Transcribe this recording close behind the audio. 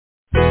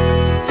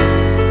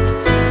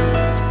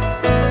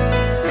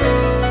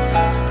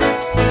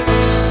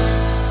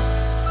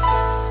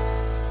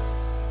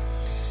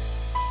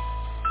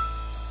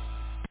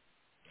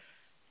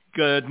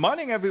Good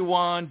morning,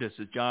 everyone. This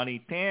is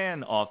Johnny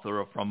Tan,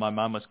 author of From My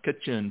Mama's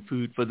Kitchen,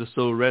 Food for the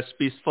Soul,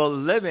 Recipes for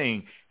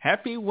Living.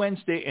 Happy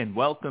Wednesday and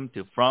welcome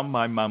to From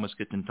My Mama's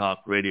Kitchen Talk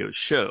radio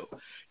show.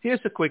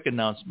 Here's a quick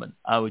announcement.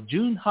 Our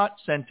June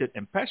heart-centered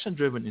and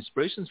passion-driven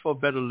Inspirations for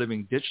Better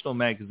Living digital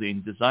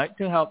magazine designed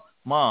to help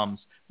moms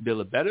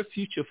build a better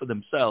future for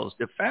themselves,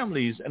 their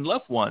families, and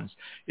loved ones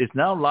is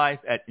now live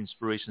at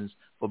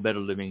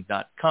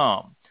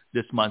inspirationsforbetterliving.com.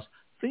 This month's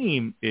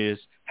theme is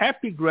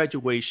Happy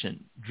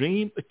Graduation,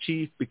 Dream,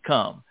 Achieve,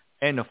 Become,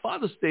 and a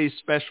Father's Day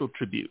special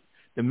tribute.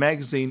 The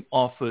magazine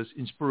offers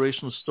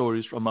inspirational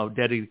stories from our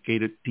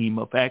dedicated team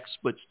of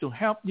experts to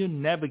help you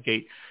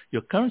navigate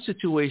your current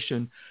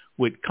situation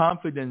with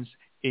confidence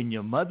in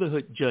your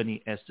motherhood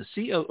journey as the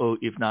COO,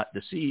 if not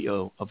the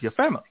CEO, of your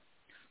family.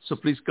 So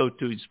please go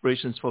to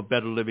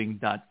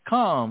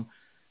inspirationsforbetterliving.com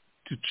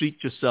to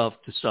treat yourself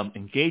to some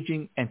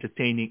engaging,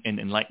 entertaining, and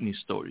enlightening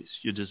stories.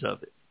 You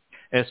deserve it.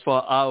 As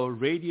for our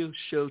radio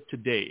show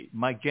today,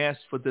 my guest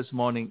for this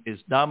morning is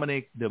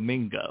Dominick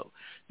Domingo.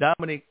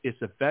 Dominick is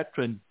a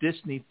veteran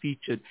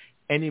Disney-featured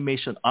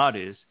animation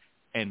artist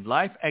and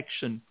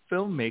live-action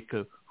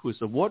filmmaker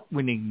whose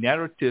award-winning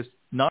narratives,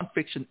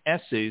 nonfiction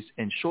essays,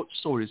 and short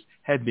stories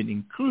have been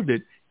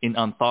included in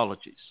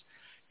anthologies.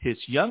 His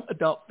young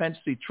adult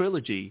fantasy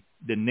trilogy,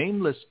 The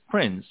Nameless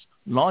Prince,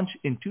 launched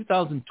in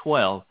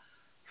 2012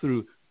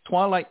 through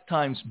Twilight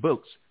Times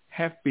Books,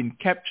 have been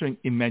capturing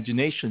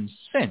imagination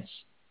since.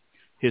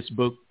 His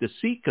book, The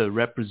Seeker,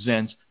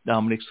 represents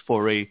Dominick's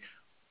foray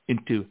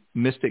into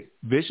mystic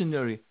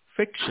visionary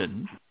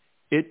fiction.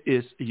 It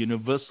is a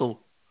universal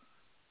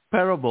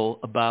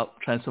parable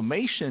about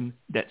transformation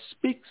that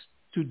speaks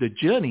to the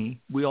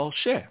journey we all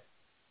share.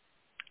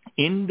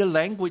 In the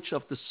language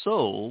of the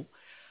soul,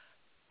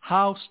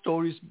 how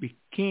stories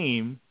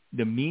became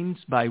the means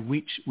by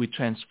which we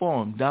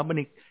transform,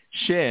 Dominick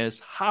shares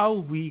how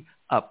we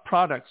are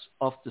products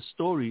of the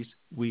stories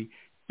we've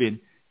been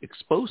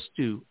exposed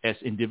to as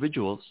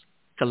individuals.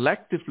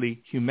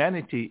 Collectively,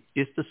 humanity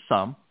is the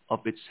sum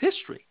of its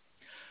history.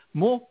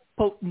 More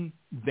potent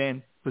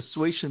than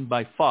persuasion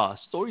by far,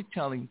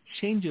 storytelling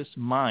changes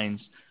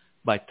minds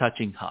by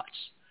touching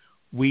hearts.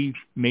 We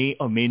may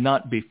or may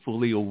not be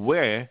fully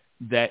aware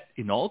that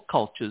in all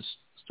cultures,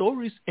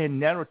 stories and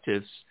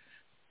narratives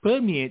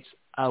permeates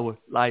our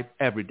life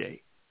every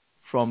day,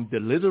 from the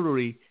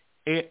literary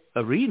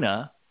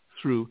arena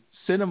through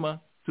cinema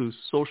to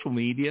social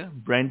media,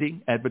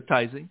 branding,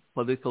 advertising,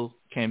 political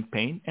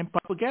campaign, and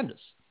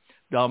propagandas.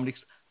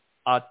 Dominick's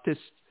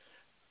artist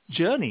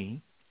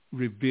journey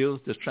reveals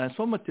the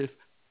transformative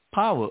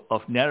power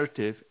of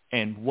narrative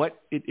and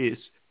what it is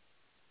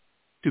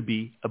to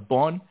be a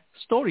born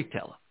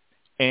storyteller,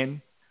 and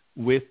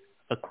with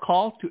a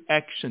call to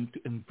action to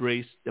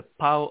embrace the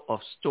power of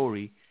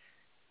story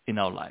in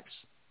our lives.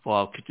 For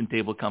our kitchen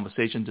table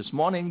conversation this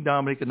morning,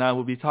 Dominick and I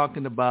will be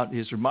talking about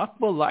his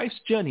remarkable life's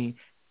journey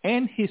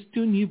and his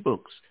two new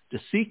books, The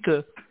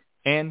Seeker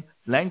and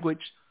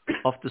Language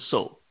of the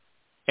Soul,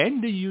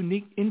 and the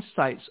unique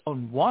insights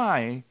on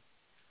why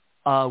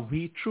are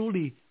we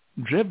truly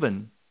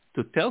driven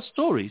to tell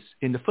stories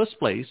in the first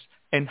place,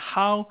 and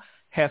how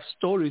have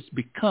stories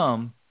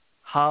become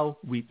how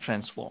we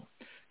transform.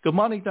 Good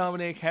morning,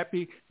 Dominick.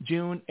 Happy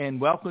June, and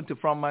welcome to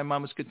From My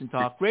Mama's Kitchen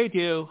Talk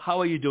Radio. How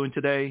are you doing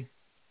today?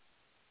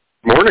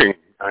 Morning.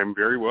 I'm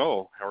very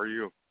well. How are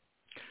you?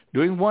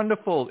 Doing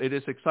wonderful. It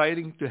is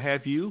exciting to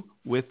have you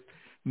with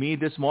me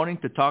this morning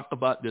to talk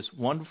about this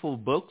wonderful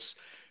books.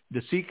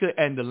 The Seeker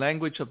and the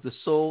Language of the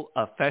Soul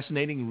are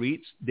fascinating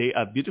reads. They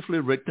are beautifully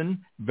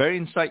written, very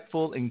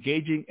insightful,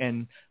 engaging,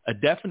 and a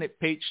definite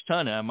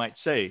page-turner, I might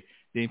say.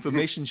 The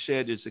information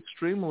shared is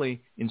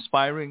extremely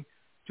inspiring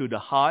to the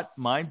heart,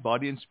 mind,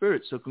 body, and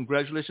spirit. So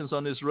congratulations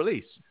on this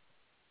release.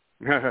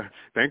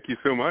 Thank you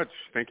so much.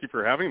 Thank you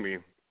for having me.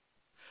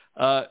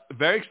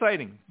 Very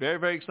exciting. Very,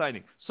 very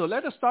exciting. So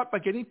let us start by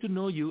getting to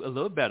know you a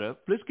little better.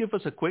 Please give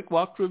us a quick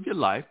walkthrough of your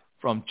life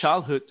from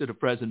childhood to the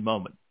present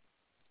moment.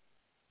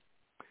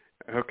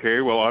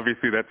 Okay. Well,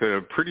 obviously that's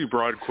a pretty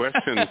broad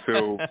question.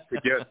 So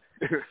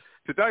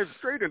to dive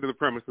straight into the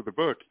premise of the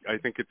book, I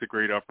think it's a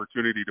great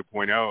opportunity to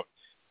point out,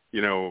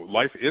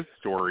 life is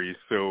story.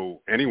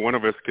 So any one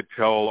of us could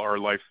tell our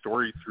life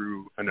story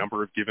through a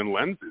number of given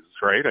lenses,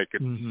 right? I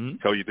could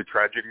tell you the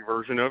tragedy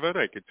version of it.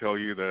 I could tell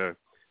you the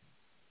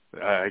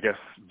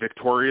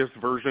victorious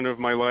version of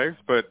my life.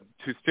 But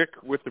to stick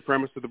with the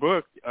premise of the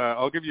book,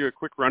 I'll give you a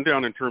quick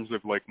rundown in terms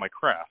of like my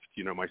craft,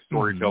 my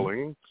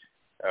storytelling,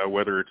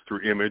 whether it's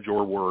through image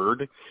or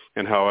word,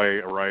 and how I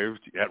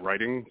arrived at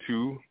writing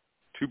two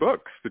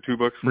books, the two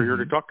books we're here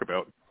to talk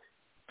about.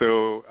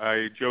 So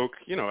I joke,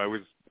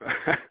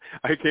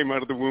 I came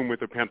out of the womb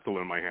with a pencil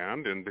in my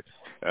hand, and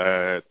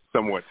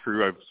somewhat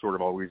true, I've sort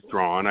of always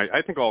drawn.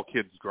 I think all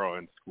kids draw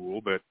in school,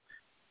 but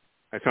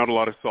I found a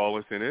lot of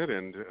solace in it,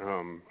 and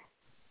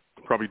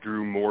probably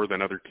drew more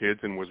than other kids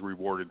and was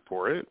rewarded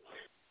for it.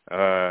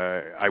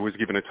 I was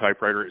given a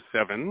typewriter at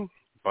 7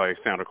 by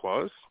Santa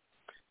Claus.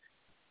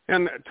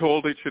 and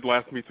told it should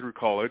last me through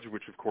college,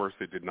 which of course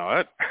it did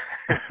not.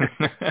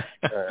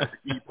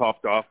 E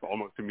popped off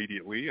almost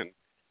immediately, and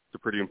it's a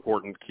pretty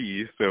important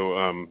key. So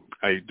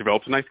I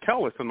developed a nice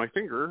callus on my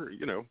finger,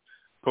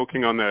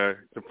 poking on the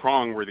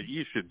prong where the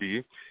E should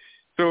be.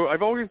 So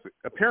I've always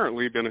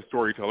apparently been a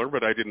storyteller,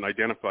 but I didn't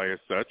identify as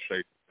such.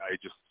 I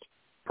just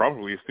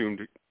probably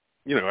assumed,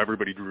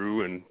 everybody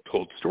drew and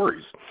told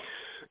stories.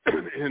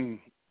 And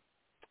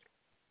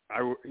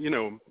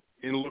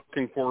in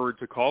looking forward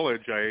to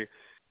college, I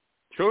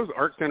chose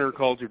Art Center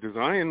College of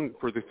Design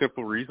for the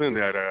simple reason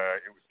that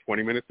it was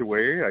 20 minutes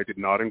away. I did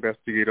not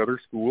investigate other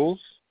schools.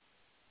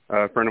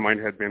 A friend of mine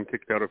had been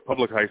kicked out of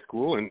public high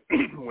school and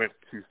went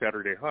to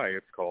Saturday High,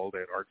 it's called,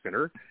 at Art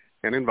Center,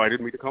 and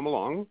invited me to come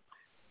along.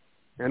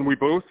 And we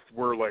both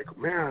were like,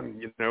 man,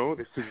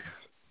 this is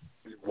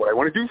what I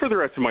want to do for the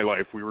rest of my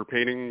life. We were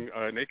painting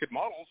naked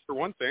models for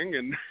one thing,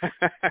 and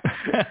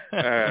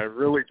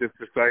really just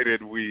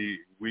decided we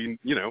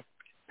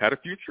had a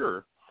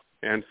future.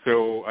 And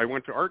so I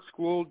went to art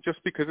school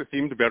just because it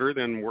seemed better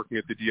than working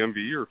at the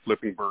DMV or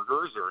flipping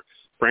burgers, or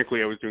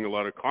frankly, I was doing a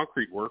lot of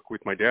concrete work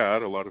with my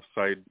dad, a lot of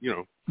side,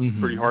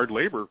 pretty hard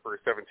labor for a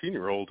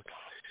 17-year-old.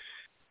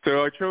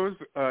 So I chose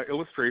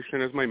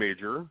illustration as my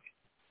major.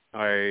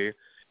 I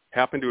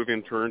happened to have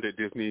interned at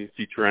Disney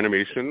Feature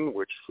Animation,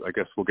 which I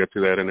guess we'll get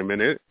to that in a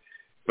minute,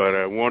 but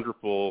a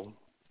wonderful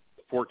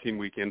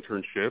 14-week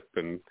internship,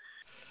 and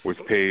was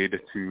paid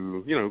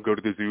to, go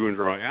to the zoo and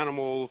draw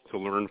animals, to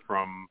learn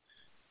from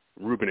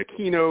Ruben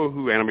Aquino,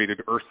 who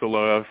animated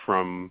Ursula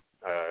from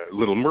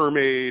Little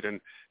Mermaid, and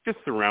just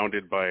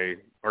surrounded by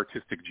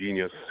artistic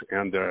genius,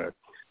 and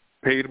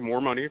paid more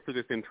money for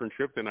this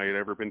internship than I had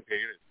ever been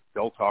paid at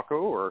Del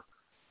Taco or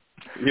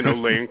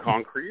laying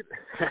concrete.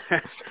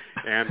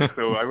 And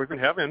so I was in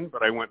heaven,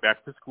 but I went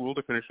back to school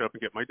to finish up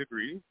and get my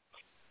degree.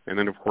 And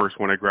then, of course,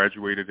 when I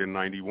graduated in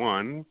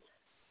 91,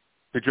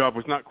 the job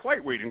was not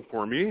quite waiting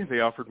for me.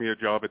 They offered me a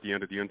job at the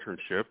end of the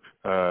internship,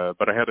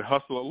 but I had to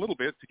hustle a little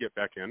bit to get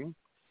back in.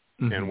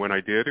 Mm-hmm. And when I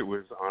did, it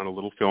was on a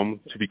little film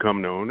to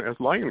become known as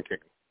Lion King.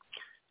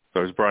 So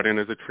I was brought in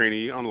as a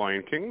trainee on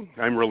Lion King.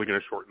 I'm really going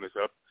to shorten this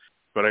up,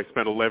 but I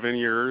spent 11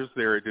 years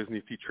there at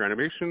Disney Feature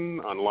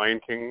Animation on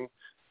Lion King,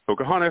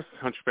 Pocahontas,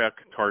 Hunchback,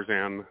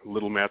 Tarzan,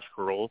 Little Match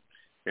Girl,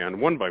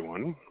 and One by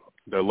One.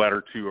 The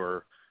latter two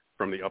are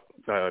from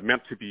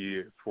meant to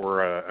be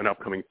for an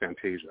upcoming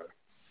Fantasia.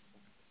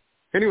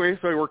 Anyway,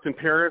 so I worked in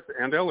Paris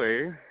and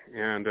LA,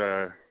 and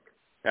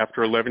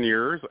after 11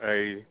 years,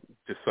 I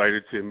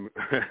decided to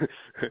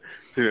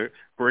to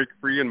break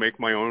free and make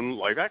my own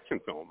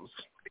live-action films.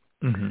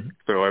 Mm-hmm.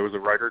 So I was a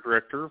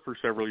writer-director for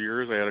several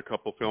years. I had a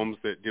couple films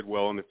that did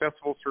well in the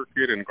festival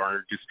circuit and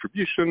garnered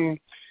distribution.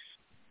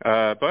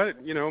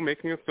 But,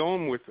 making a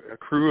film with a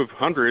crew of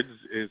hundreds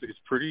is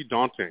pretty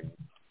daunting.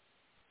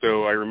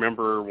 So I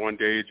remember one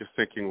day just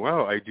thinking,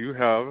 wow, I do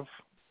have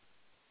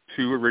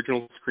 2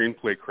 original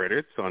screenplay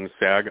credits on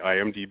SAG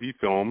IMDb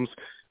films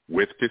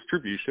with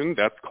distribution.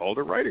 That's called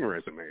a writing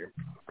resume.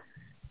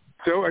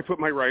 So I put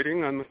my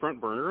writing on the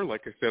front burner.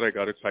 Like I said, I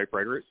got a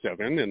typewriter at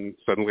 7, and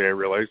suddenly I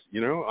realized,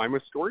 I'm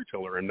a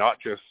storyteller and not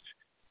just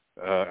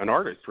an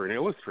artist or an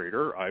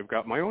illustrator. I've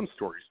got my own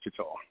stories to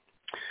tell.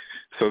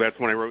 So that's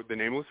when I wrote The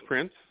Nameless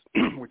Prince,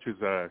 which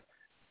is a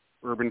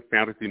urban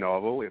fantasy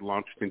novel. It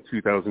launched in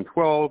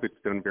 2012. It's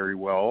done very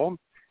well.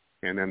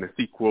 And then the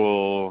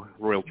sequel,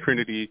 Royal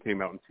Trinity,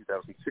 came out in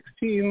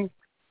 2016.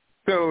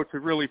 So to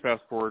really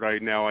fast forward, I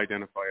now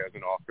identify as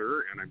an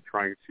author, and I'm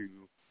trying to,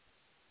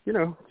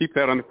 keep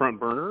that on the front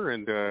burner.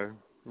 And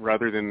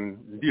rather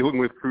than dealing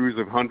with crews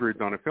of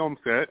hundreds on a film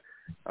set,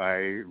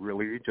 I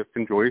really just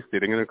enjoy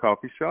sitting in a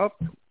coffee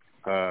shop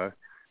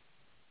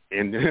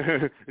and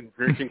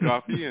drinking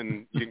coffee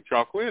and eating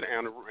chocolate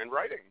and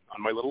writing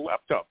on my little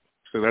laptop.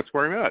 So that's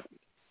where I'm at.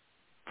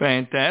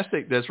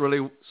 Fantastic. That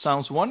really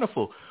sounds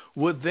wonderful.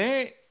 Were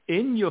there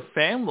in your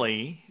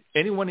family,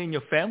 anyone in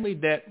your family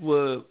that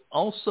were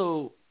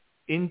also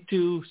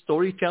into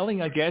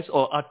storytelling, I guess,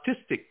 or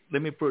artistic?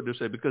 Let me put it this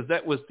way, because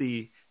that was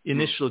the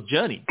initial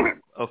journey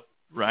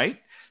right?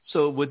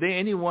 So were there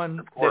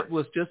anyone that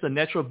was just a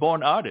natural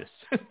born artist?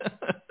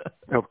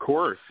 Of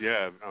course,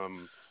 yeah.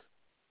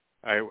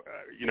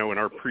 In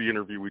our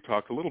pre-interview, we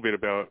talked a little bit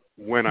about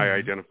when I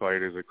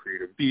identified as a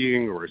creative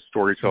being or a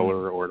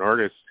storyteller or an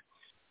artist.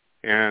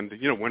 And,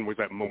 when was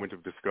that moment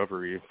of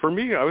discovery? For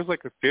me, I was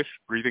like a fish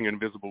breathing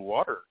invisible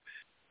water.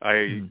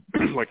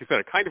 Like I said,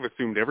 I kind of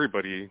assumed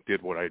everybody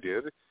did what I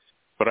did,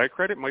 but I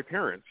credit my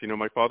parents.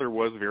 My father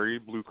was very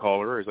blue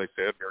collar, as I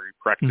said, very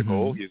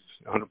practical. He's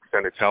 100%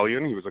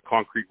 Italian. He was a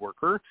concrete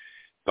worker,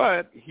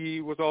 but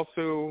he was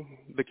also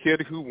the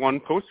kid who won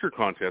poster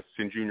contests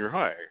in junior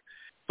high.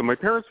 So my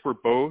parents were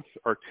both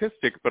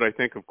artistic, but I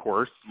think, of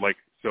course, like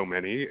so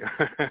many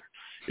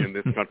in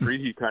this country,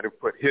 he kind of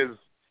put his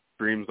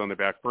dreams on the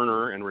back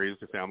burner and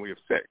raised a family of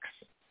 6.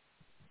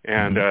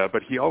 And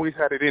but he always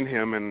had it in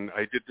him, and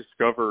I did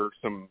discover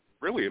some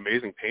really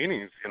amazing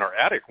paintings in our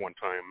attic one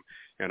time,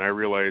 and I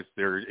realized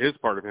there is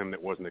part of him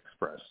that wasn't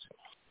expressed.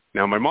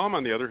 Now, my mom,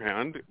 on the other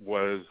hand,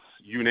 was,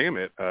 you name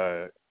it,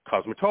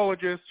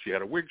 cosmetologist. She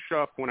had a wig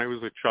shop when I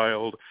was a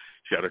child.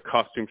 She had a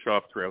costume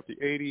shop throughout the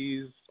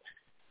 80s.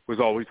 Was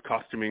always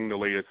costuming the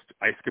latest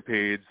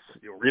ice-capades,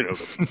 the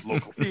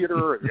local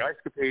theater or the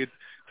ice-capades.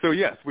 So,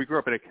 yes, we grew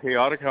up in a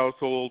chaotic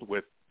household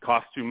with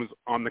costumes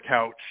on the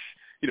couch,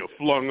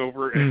 flung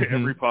over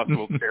every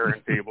possible chair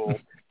and table,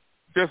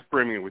 just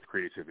brimming with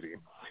creativity.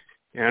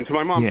 And to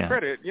my mom's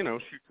credit, she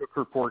took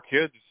her 4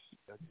 kids.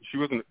 She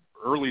was an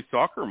early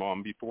soccer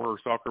mom before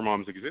soccer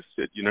moms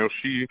existed.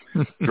 She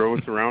drove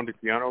us around to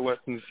piano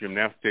lessons,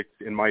 gymnastics,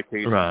 in my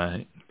case,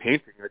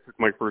 painting. I took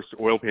my first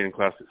oil painting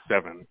class at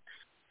 7.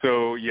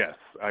 So, yes,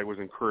 I was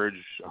encouraged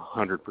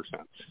 100%.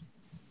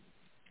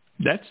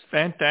 That's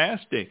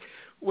fantastic.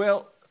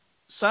 Well,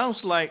 sounds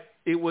like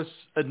it was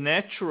a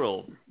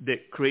natural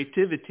that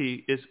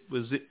creativity is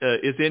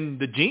in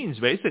the genes,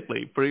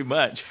 basically, pretty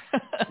much.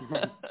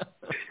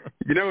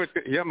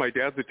 My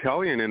dad's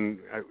Italian, and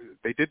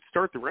they did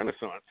start the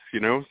Renaissance,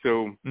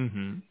 so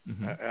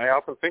I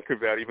often think of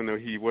that, even though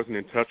he wasn't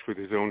in touch with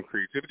his own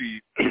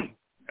creativity,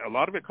 a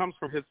lot of it comes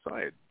from his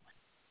side.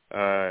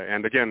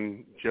 And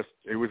again,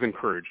 it was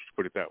encouraged,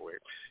 put it that way.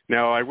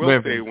 Now, I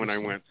will say when I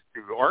went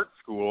to art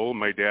school,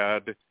 my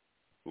dad,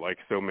 like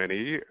so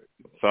many,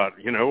 thought,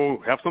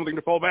 have something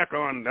to fall back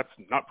on. That's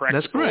not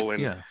practical. That's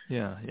correct. And,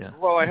 yeah.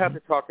 Well, I had to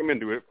talk him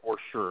into it for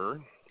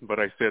sure. But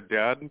I said,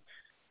 Dad,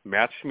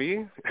 match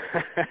me.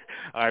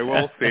 I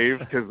will save,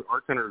 because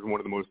Art Center is one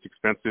of the most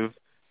expensive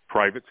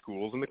private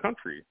schools in the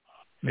country.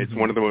 It's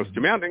one of the most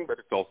demanding, but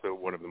it's also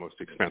one of the most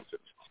expensive.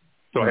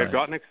 So I had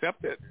gotten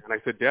accepted. And I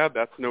said, Dad,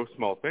 that's no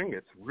small thing.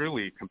 It's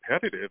really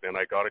competitive, and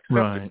I got accepted.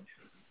 Right.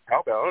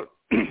 How about,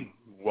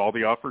 while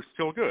the offer's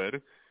still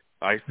good,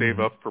 I save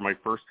up for my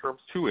first term's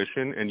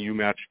tuition, and you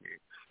match me?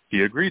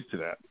 He agreed to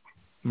that.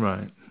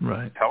 Right.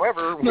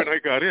 However, when I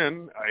got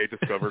in, I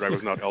discovered I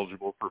was not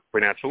eligible for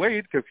financial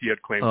aid because he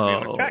had claimed me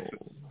on his taxes.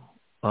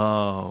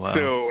 Oh, wow.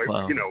 So,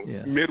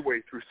 midway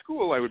through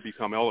school, I would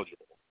become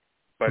eligible.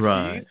 But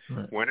he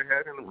went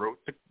ahead and wrote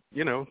the,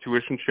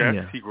 tuition checks.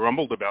 Yeah. He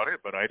grumbled about it,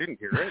 but I didn't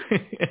hear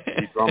it.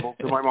 He grumbled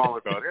to my mom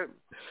about it.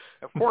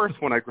 Of course,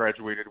 when I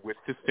graduated with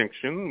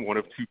distinction, one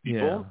of 2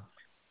 people,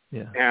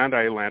 and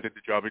I landed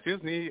the job at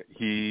Disney,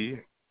 he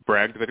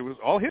bragged that it was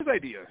all his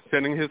idea.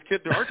 Sending his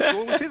kid to art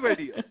school was his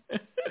idea.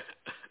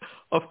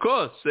 Of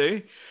course,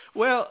 see?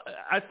 Well,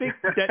 I think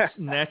that's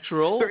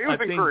natural. So it was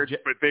encouraged,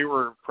 but they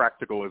were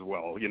practical as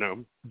well,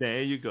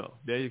 There you go.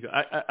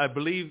 I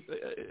believe,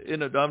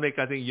 Dominick,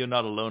 I think you're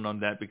not alone on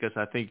that, because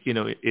I think,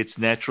 it's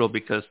natural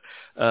because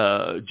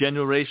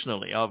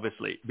generationally,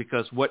 obviously,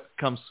 because what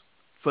comes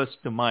first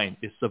to mind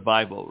is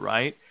survival,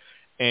 right?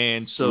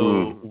 And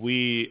so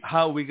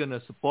how are we going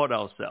to support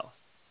ourselves?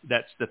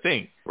 That's the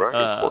thing.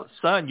 Right,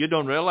 son, you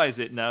don't realize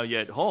it now.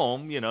 You're at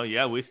home.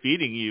 We're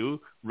feeding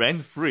you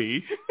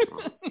rent-free.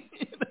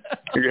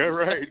 Yeah,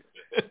 right.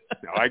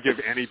 Now, I give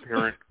any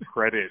parent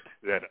credit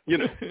that,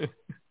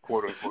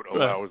 quote-unquote,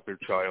 allows their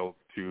child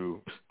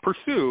to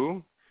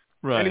pursue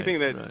anything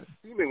that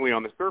seemingly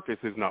on the surface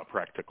is not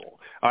practical.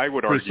 I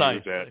would argue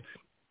that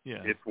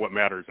it's what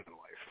matters in life.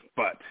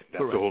 But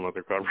that's a whole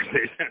other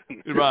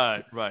conversation.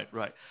 Right.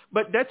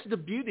 But that's the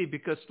beauty,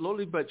 because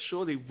slowly but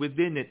surely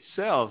within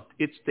itself,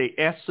 it's the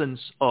essence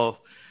of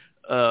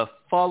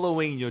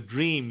following your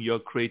dream, your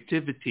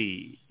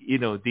creativity,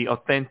 the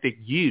authentic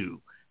you.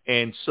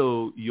 And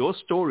so your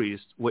stories,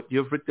 what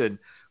you've written,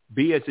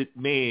 be as it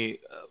may,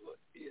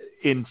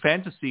 in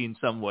fantasy in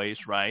some ways,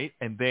 right?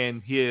 And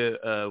then here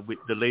with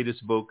the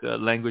latest book,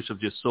 Language of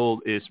Your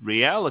Soul, is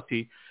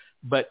reality.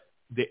 But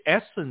the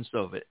essence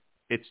of it,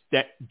 it's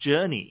that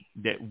journey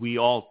that we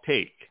all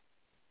take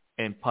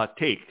and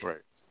partake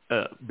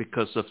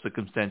because of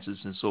circumstances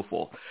and so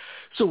forth.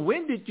 So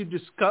when did you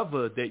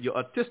discover that your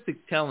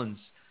artistic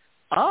talents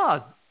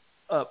are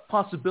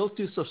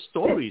possibilities of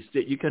stories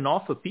that you can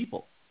offer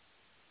people?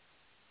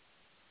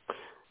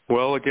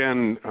 Well,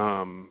 again,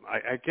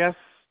 I guess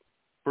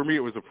for me it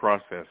was a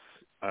process.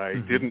 I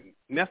didn't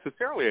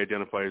necessarily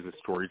identify as a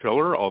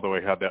storyteller, although I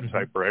had that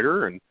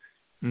typewriter, and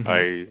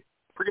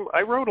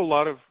I wrote a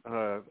lot of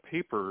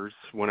papers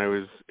when I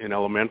was in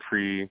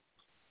elementary.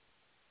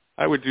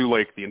 I would do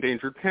like the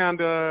endangered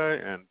panda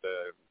and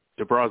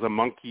the DeBraza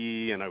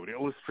monkey, and I would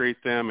illustrate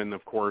them. And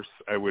of course,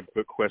 I would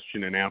put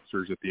question and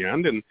answers at the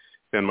end, and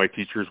then my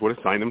teachers would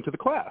assign them to the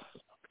class.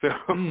 So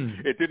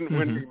it didn't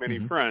win me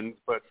many friends,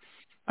 but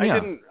I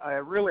didn't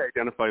really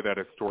identify that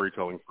as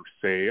storytelling per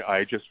se.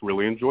 I just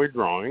really enjoyed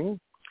drawing.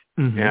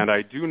 And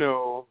I do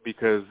know,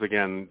 because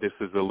again, this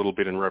is a little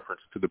bit in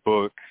reference to the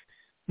book,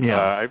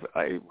 I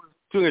was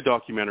doing a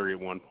documentary at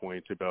one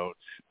point about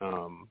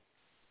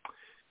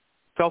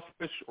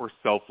selfish or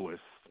selfless,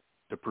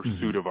 the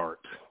pursuit of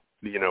art.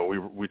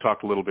 We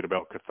talked a little bit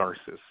about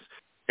catharsis,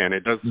 and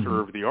it does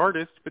serve the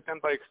artist, but then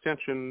by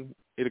extension,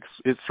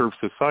 it serves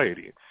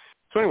society.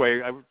 So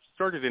anyway, I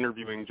started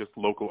interviewing just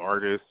local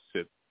artists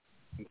at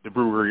the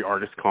Brewery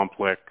Artist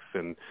Complex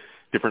and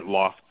different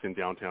lofts in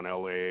downtown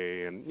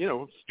LA, and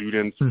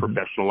students,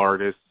 professional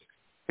artists,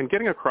 and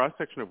getting a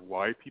cross-section of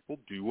why people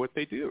do what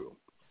they do.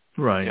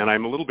 Right. And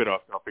I'm a little bit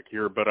off topic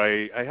here, but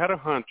I had a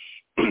hunch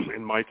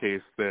in my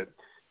case, that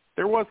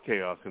there was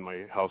chaos in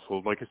my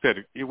household. Like I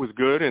said, it was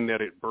good in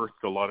that it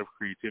birthed a lot of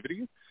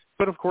creativity.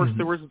 But, of course,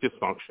 there was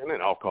dysfunction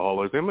and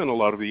alcoholism and a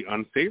lot of the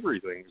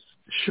unsavory things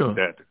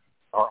that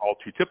are all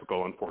too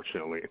typical,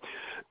 unfortunately.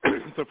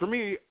 So for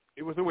me,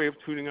 it was a way of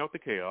tuning out the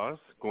chaos,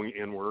 going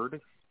inward,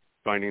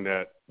 finding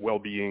that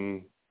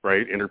well-being,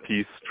 right, inner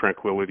peace,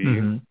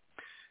 tranquility.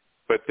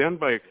 But then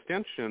by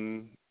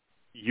extension,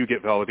 you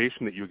get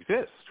validation that you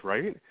exist,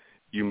 right?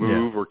 You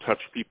move or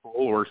touch people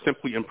or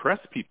simply impress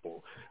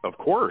people. Of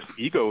course,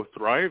 ego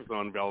thrives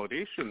on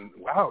validation.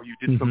 Wow, you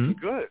did something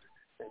good,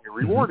 and you're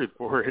rewarded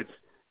for it.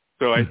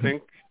 So I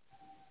think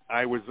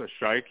I was a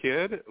shy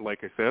kid.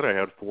 Like I said, I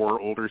had 4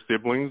 older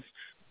siblings,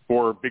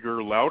 4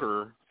 bigger,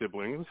 louder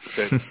siblings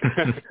that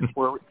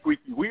were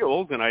squeaky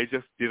wheels, and I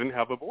just didn't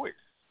have a voice.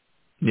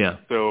 Yeah.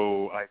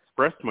 So I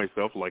expressed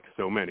myself like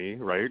so many,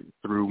 right,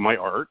 through my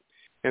art.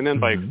 And then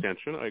by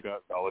extension, I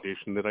got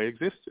validation that I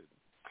existed.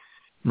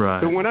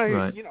 Right. So when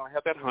I, I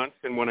had that hunch,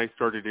 and when I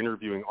started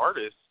interviewing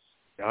artists,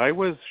 I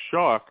was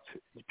shocked.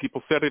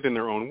 People said it in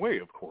their own way,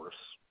 of course.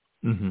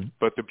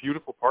 But the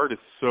beautiful part is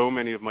so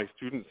many of my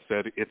students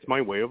said, it's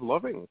my way of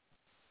loving.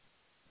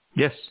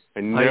 Yes. I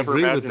never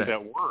imagined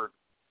that word.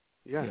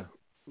 Yeah.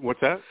 What's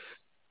that?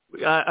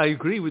 I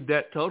agree with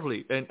that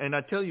totally. And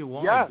I tell you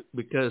why. Yeah.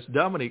 Because,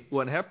 Dominic,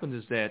 what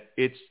happens is that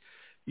it's,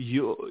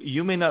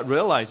 you may not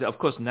realize it. Of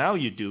course, now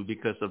you do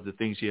because of the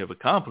things you have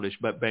accomplished.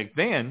 But back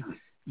then,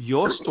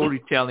 your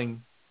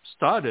storytelling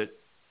started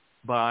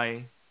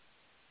by,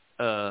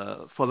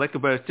 for lack of a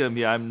better term,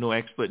 I'm no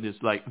expert in this,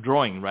 like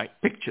drawing, right?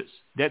 Pictures.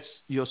 That's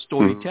your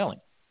storytelling,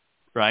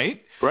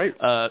 right? Right.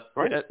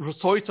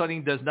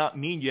 Storytelling does not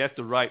mean you have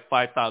to write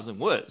 5,000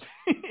 words.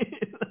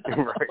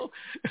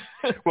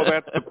 Right. Well,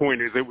 that's the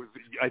point. Is it was?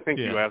 I think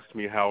you asked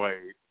me how I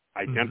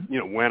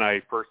when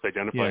I first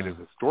identified as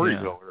a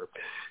storyteller.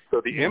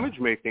 So the image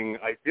making,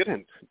 I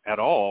didn't at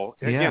all.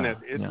 Again,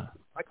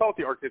 I call it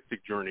the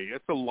artistic journey.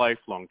 It's a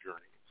lifelong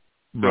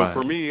journey. So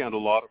for me and a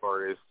lot of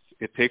artists,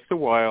 it takes a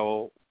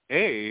while,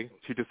 to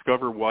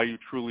discover why you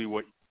truly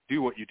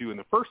do what you do in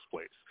the first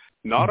place.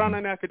 Not on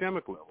an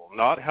academic level,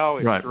 not how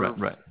it serves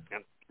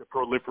and the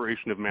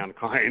proliferation of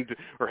mankind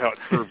or how it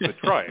serves the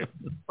tribe,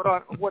 but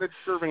on what it's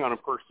serving on a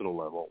personal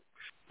level.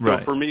 So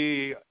for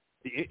me,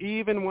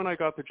 even when I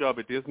got the job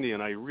at Disney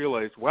and I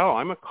realized, wow,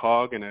 I'm a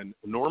cog in an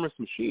enormous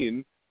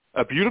machine,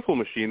 a beautiful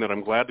machine that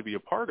I'm glad to be a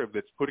part of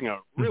that's putting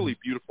out really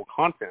beautiful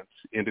content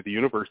into the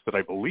universe that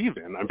I believe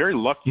in. I'm very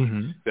lucky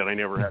that I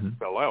never had to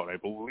sell out. I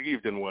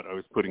believed in what I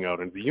was putting out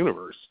into the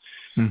universe.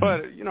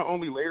 But,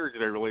 only later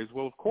did I realize,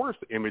 well, of course,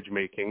 image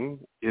making,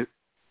 it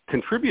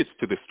contributes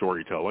to the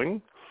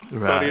storytelling,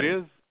 but it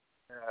is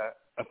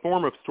a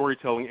form of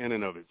storytelling in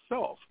and of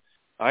itself.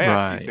 I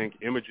actually think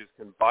images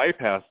can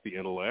bypass the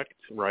intellect,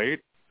 right?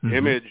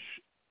 Image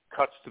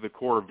cuts to the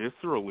core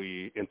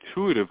viscerally,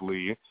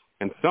 intuitively,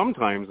 and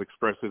sometimes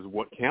expresses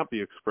what can't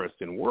be expressed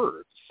in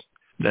words.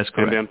 That's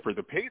correct. And then for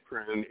the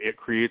patron, it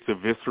creates a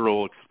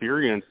visceral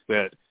experience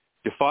that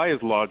defies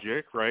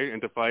logic, right,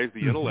 and defies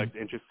the intellect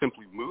and just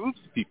simply moves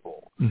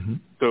people.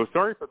 So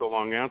sorry for the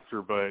long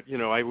answer, but,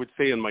 I would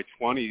say in my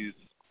 20s,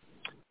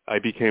 I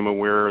became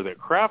aware that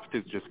craft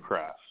is just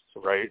craft,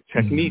 right?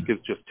 Technique is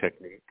just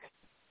technique.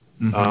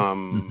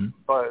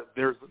 But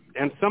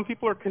and some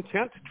people are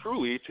content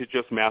truly to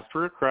just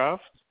master a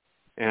craft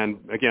and,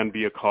 again,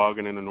 be a cog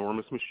in an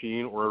enormous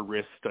machine, or a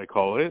wrist, I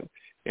call it.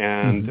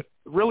 And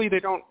really they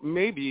don't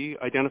maybe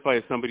identify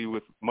as somebody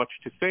with much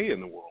to say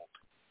in the world.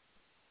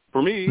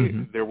 For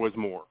me, there was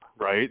more,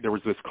 right? There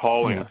was this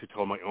calling to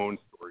tell my own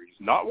stories.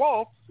 Not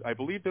Walt's. I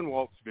believed in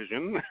Walt's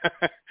vision.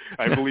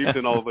 I believed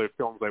in all the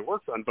films I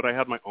worked on, but I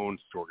had my own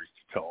stories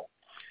to tell.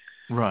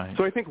 Right.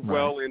 So I think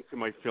well into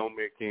my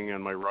filmmaking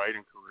and my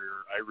writing career,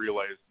 I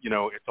realized,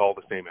 it's all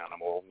the same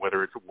animal,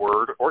 whether it's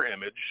word or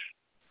image,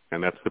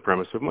 and that's the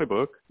premise of my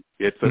book.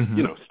 It's a,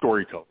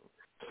 storytelling.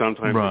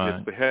 Sometimes it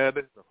hits the head,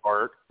 the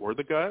heart, or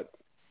the gut,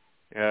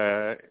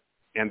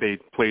 and they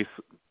place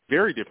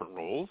very different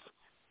roles,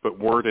 but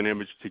word and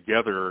image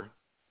together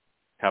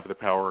have the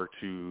power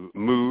to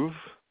move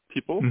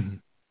people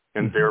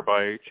and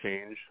thereby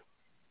change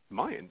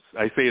minds.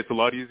 I say it's a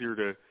lot easier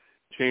to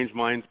change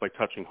minds by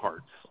touching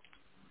hearts.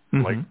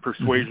 Like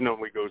persuasion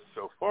only goes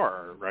so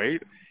far,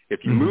 right?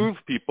 If you move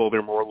people,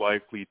 they're more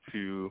likely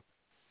to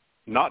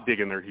not dig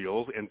in their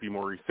heels and be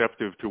more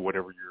receptive to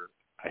whatever your,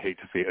 I hate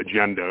to say,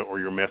 agenda or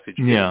your message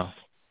is.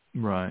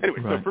 Right.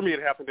 Anyway, so for me,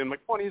 it happened in my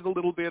 20s a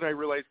little bit. I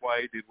realized why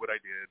I did what I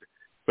did.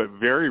 But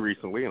very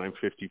recently, and I'm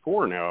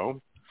 54 now,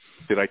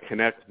 did I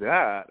connect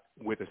that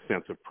with a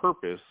sense of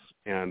purpose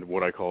and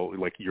what I call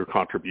like your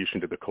contribution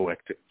to the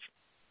collective.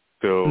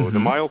 So the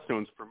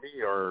milestones for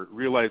me are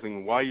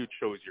realizing why you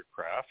chose your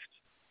craft,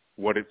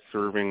 what it's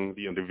serving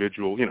the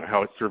individual,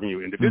 how it's serving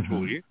you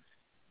individually.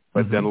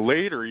 But then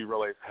later you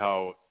realize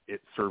how it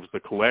serves the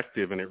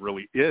collective, and it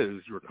really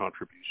is your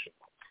contribution.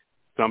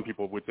 Some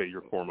people would say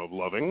your form of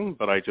loving,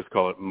 but I just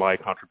call it my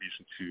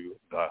contribution to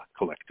the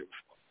collective.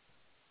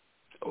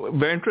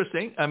 Very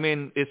interesting. I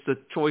mean, it's a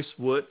choice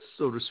word,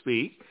 so to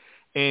speak.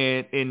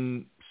 And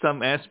in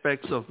some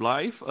aspects of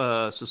life,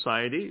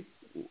 society,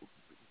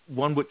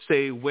 one would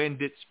say, when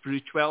did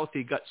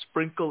spirituality got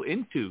sprinkled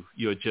into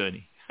your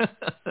journey?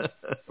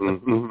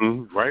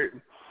 Right.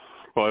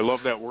 Well, I love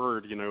that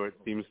word. It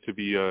seems to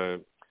be a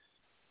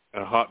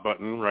hot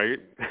button, right?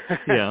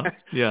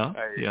 Yeah.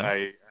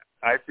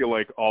 I feel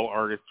like all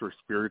artists are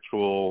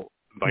spiritual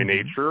by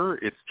nature.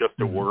 It's just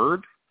a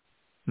word.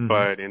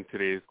 But in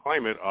today's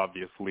climate,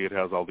 obviously, it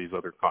has all these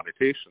other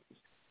connotations.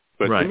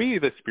 But to me,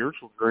 the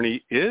spiritual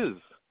journey is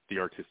the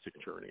artistic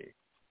journey.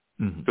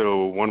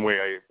 So one way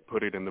I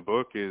put it in the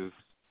book is,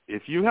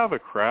 if you have a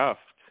craft,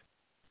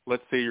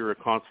 let's say you're a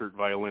concert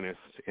violinist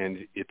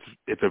and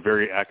it's a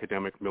very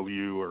academic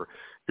milieu, or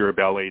you're a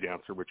ballet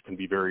dancer, which can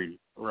be very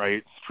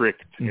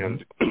strict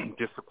and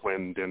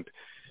disciplined, and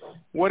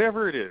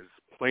whatever it is,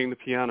 playing the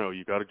piano,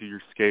 you got to do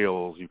your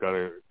scales, you got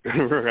to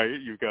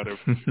you got to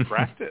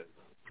practice.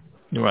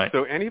 Right.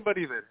 So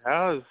anybody that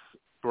has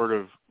sort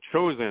of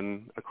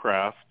chosen a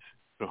craft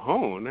to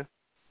hone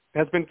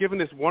has been given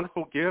this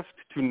wonderful gift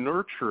to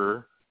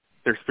nurture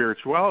their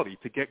spirituality,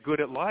 to get good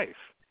at life.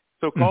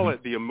 So call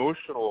it the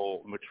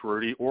emotional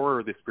maturity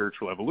or the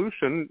spiritual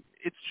evolution.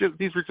 It's just,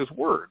 these are just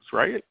words,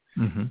 right?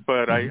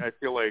 But I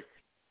feel like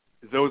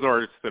those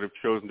artists that have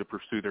chosen to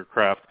pursue their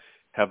craft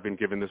have been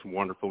given this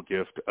wonderful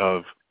gift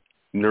of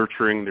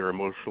nurturing their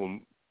emotional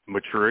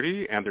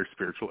maturity and their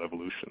spiritual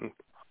evolution.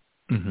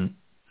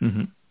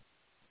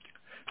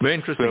 Very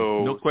interesting.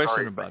 So, no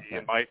question about that.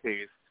 In my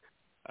case,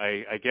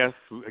 I guess,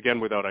 again,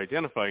 without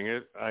identifying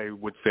it, I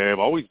would say I've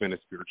always been a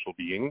spiritual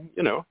being,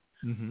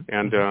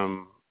 and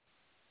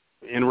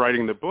in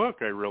writing the book,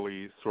 I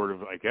really sort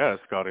of, I guess,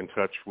 got in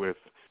touch with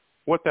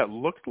what that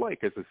looked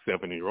like as a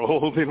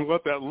 7-year-old and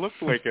what that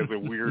looked like as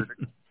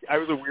I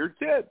was a weird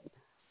kid.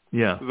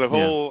 Yeah. The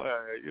whole,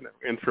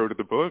 intro to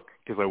the book,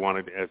 because I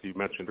wanted, as you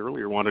mentioned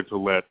earlier, wanted to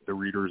let the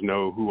readers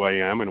know who I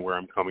am and where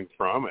I'm coming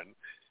from and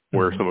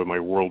where some of my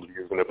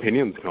worldviews and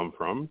opinions come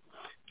from.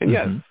 And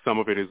yes, some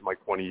of it is my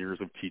 20 years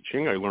of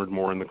teaching. I learned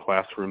more in the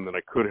classroom than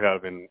I could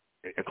have in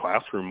a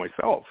classroom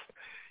myself.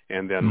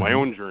 And then my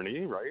own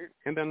journey, right?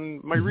 And then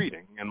my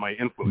reading and my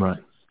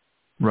influences.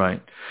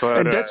 Right. But,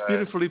 and that's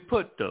beautifully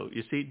put, though.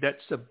 You see,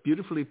 that's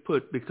beautifully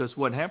put, because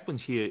what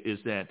happens here is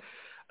that,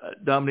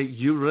 Dominic,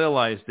 you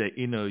realize that,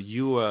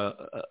 you are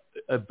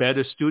a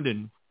better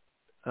student,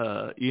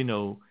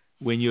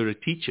 when you're a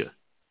teacher.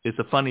 It's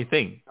a funny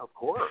thing. Of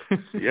course,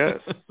 yes.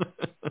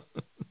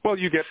 Well,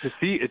 you get to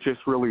see, it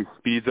just really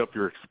speeds up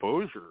your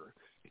exposure.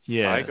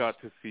 Yeah, I got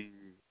to see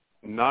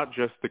not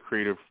just the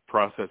creative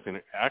process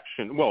in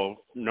action. Well,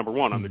 number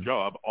one, on the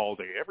job, all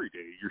day, every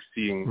day, you're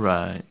seeing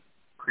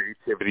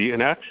creativity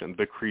in action,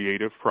 the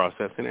creative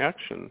process in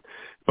action.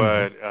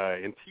 But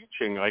in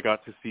teaching, I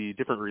got to see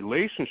different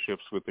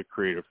relationships with the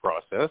creative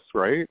process,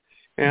 right?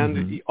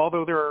 And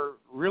although there are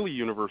really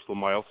universal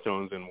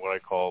milestones in what I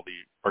call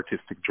the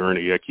artistic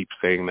journey, I keep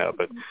saying that,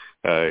 but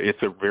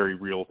it's a very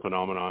real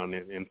phenomenon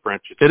in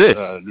French. It is.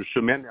 Le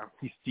chemin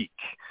artistique.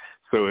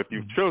 So if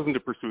you've chosen to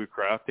pursue a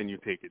craft and you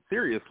take it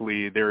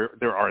seriously,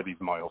 there are these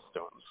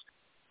milestones.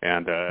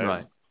 And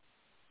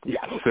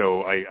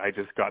so I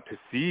just got to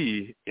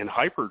see in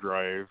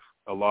hyperdrive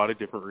a lot of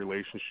different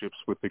relationships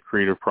with the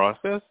creative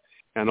process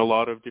and a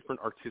lot of different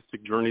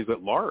artistic journeys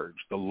at large,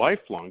 the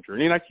lifelong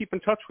journey. And I keep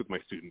in touch with my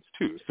students,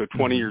 too. So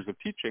 20 years of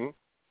teaching,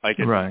 I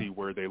get to see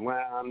where they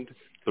land,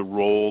 the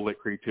role that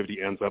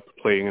creativity ends up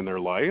playing in their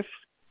life,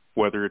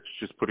 whether it's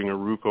just putting a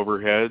roof over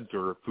heads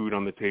or food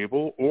on the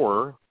table,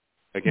 or,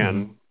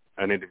 again,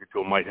 an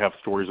individual might have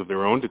stories of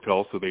their own to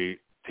tell, so they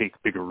take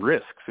bigger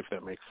risks, if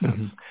that makes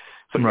sense.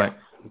 So, yes,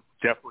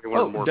 definitely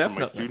learn more from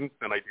my students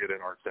than I did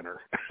in Art Center.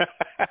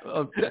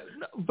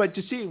 But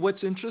you see,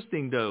 what's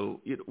interesting, though,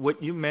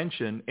 what you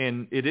mentioned,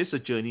 and it is a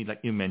journey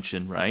like you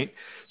mentioned, right?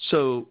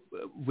 So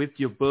with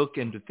your book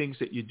and the things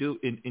that you do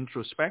in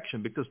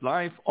introspection, because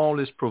life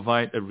always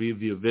provides a rear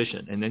view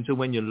vision. And then so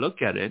when you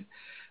look at it,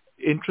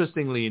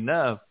 interestingly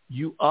enough,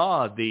 you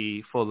are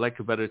for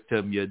lack of a better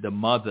term, you're the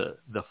mother,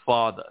 the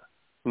father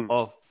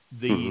of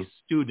the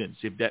students,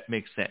 if that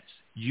makes sense.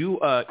 You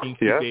are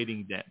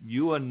incubating them.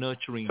 You are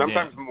nurturing them.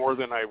 Sometimes more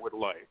than I would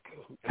like.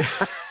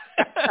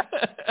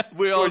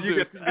 We all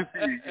do.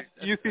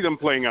 You see them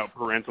playing out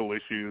parental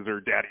issues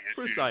or daddy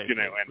issues. And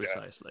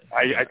precisely.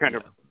 I kind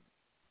of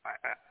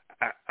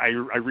I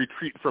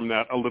retreat from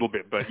that a little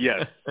bit, but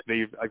yes,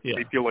 they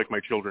feel like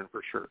my children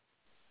for sure.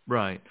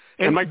 Right.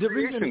 And my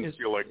creations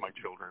feel like my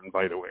children,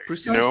 by the way.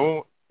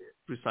 Precisely.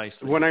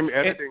 Precisely. When I'm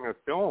editing a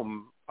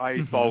film, I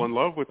fall in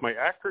love with my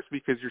actors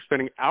because you're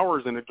spending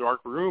hours in a dark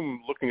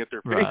room looking at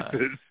their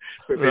faces,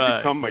 but they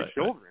become my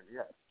children.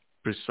 Yes.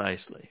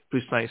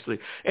 Precisely.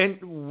 And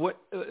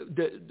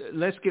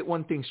let's get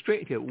one thing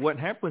straight here. What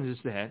happens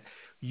is that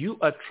you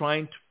are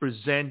trying to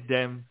present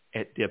them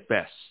at their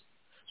best.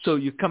 So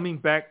you're coming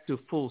back to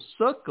full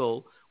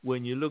circle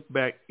when you look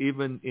back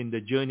even in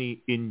the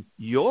journey in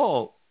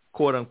your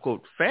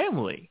quote-unquote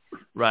family,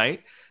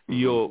 right?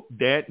 Your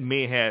dad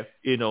may have,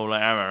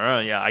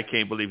 I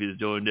can't believe he's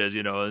doing this,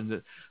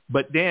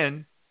 but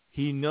then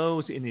he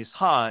knows in his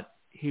heart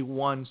he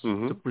wants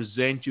Mm-hmm. to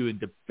present you in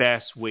the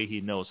best way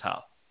he knows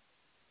how.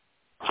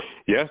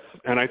 Yes,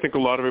 and I think a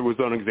lot of it was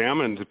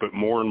unexamined, but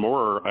more and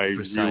more I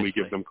really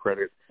give them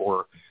credit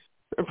for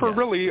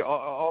really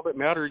all that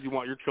matters. You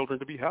want your children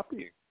to be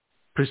happy.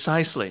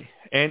 Precisely,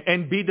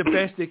 and be the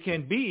best they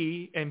can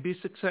be and be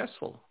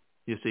successful,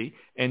 you see.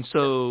 And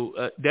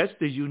so that's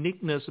the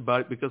uniqueness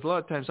about it, because a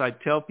lot of times I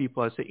tell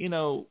people, I say,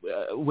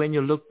 when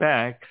you look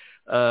back,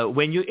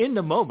 when you're in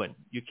the moment,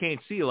 you can't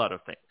see a lot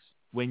of things.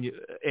 When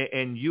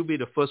you be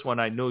the first one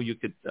I know you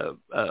could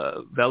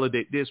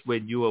validate this,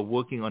 when you are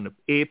working on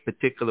a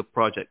particular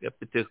project, a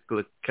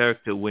particular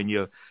character, when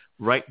you're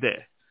right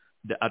there,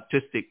 the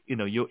artistic,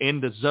 you're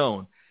in the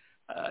zone,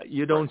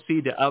 you don't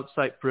see the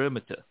outside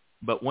perimeter.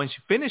 But once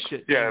you finish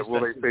it, they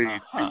say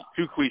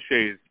two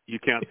cliches: you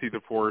can't see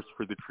the forest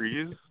for the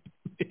trees,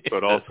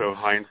 but also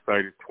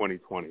hindsight is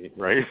 20/20,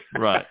 right?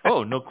 Right.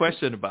 Oh, no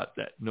question about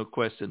that. No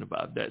question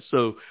about that.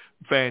 So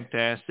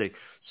fantastic.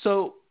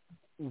 So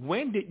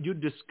when did you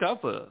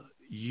discover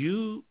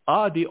you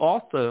are the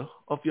author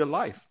of your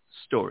life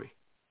story?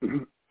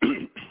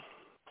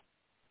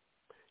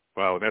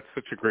 Wow, that's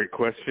such a great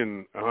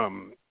question.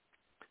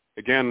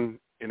 Again,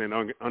 in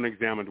an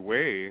unexamined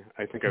way,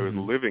 I think I was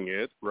living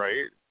it,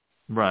 right?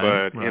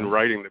 Right. But in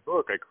writing the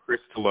book, I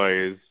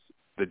crystallized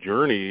the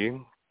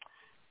journey.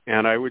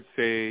 And I would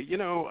say,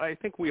 I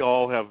think we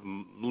all have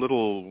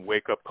little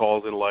wake-up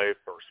calls in life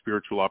or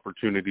spiritual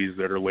opportunities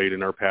that are laid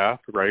in our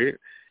path, right?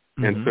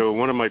 Mm-hmm. And so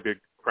one of my big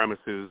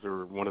premises,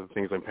 or one of the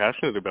things I'm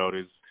passionate about,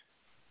 is,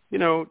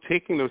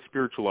 taking those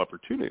spiritual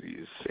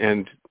opportunities.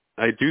 And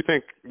I do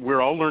think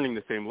we're all learning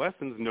the same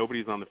lessons.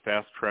 Nobody's on the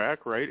fast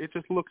track, right? It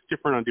just looks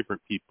different on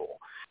different people.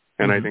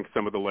 And I think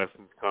some of the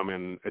lessons come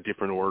in a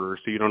different order,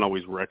 so you don't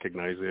always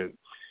recognize it.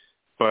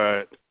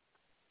 But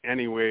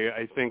anyway,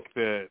 I think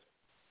that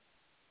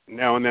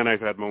now and then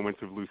I've had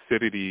moments of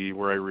lucidity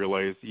where I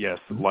realize, yes,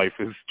 life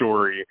is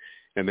story,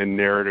 and the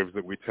narratives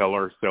that we tell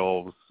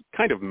ourselves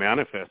kind of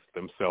manifest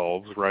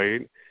themselves,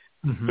 right?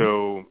 Mm-hmm.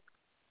 So,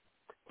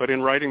 but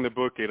in writing the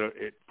book,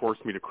 it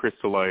forced me to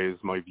crystallize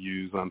my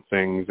views on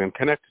things and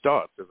connect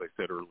dots, as I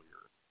said earlier.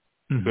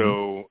 Mm-hmm.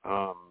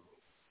 So,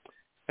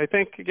 I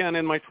think, again,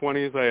 in my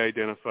 20s, I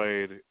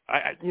identified,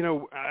 I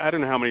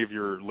don't know how many of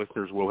your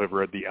listeners will have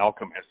read The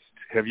Alchemist.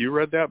 Have you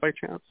read that by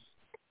chance?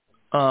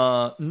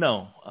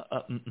 No.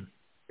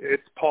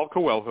 It's Paul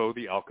Coelho,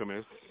 The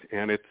Alchemist,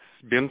 and it's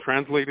been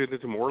translated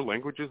into more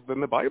languages than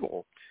the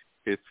Bible.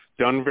 It's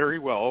done very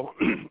well,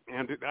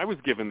 and I was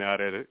given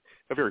that at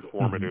a very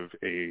formative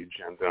age,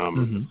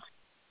 and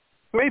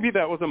maybe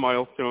that was a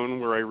milestone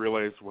where I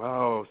realized,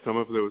 wow, some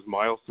of those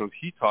milestones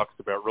he talks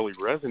about really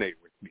resonate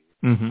with me.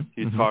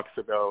 He talks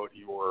about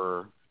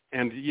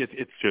and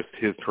it's just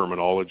his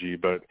terminology,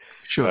 but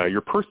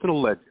your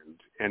personal legend.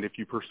 And if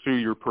you pursue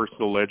your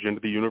personal legend,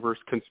 the universe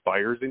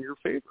conspires in your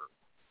favor.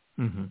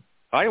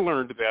 I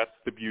learned that's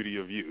the beauty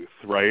of youth,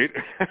 right?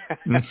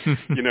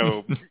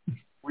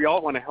 We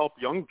all want to help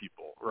young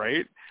people,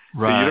 right?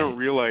 So you don't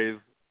realize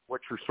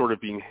what you're sort of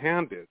being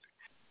handed.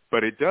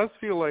 But it does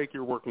feel like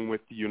you're working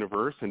with the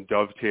universe and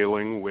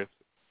dovetailing with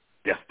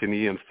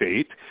destiny and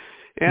fate.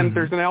 And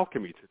there's an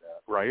alchemy to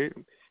that, right?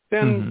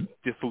 Then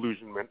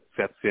disillusionment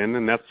sets in,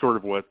 and that's sort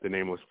of what The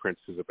Nameless Prince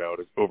is about,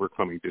 is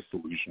overcoming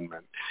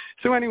disillusionment.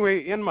 So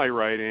anyway, in my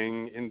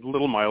writing, in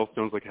little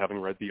milestones like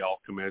having read The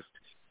Alchemist,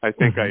 I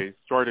think I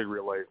started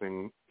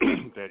realizing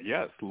that,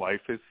 yes,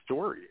 life is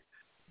story.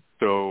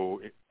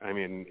 So, I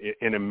mean,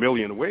 in a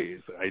million ways,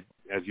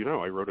 as you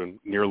know, I wrote a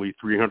nearly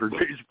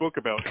 300-page book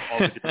about all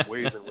the different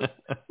ways in which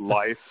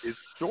life is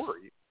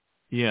story.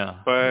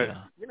 Yeah. But,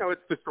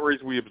 it's the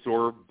stories we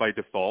absorb by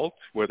default,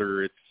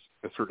 whether it's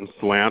a certain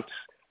slant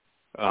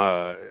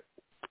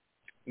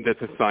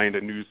that's assigned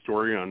a news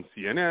story on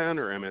CNN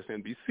or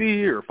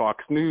MSNBC or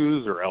Fox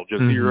News or Al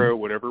Jazeera,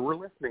 whatever we're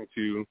listening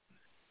to.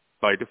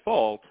 By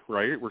default,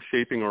 right, we're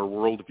shaping our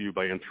worldview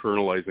by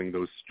internalizing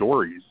those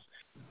stories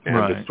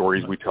and the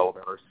stories we tell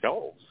about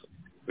ourselves.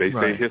 They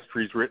say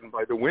history's written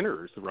by the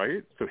winners,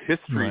 right? So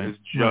history is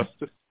just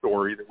a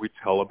story that we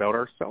tell about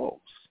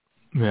ourselves.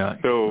 Yeah.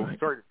 So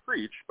sorry to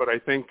preach, but I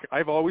think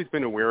I've always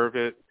been aware of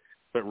it,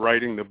 but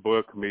writing the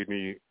book made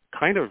me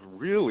kind of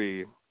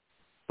really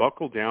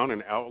buckle down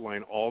and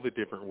outline all the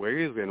different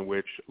ways in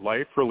which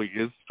life really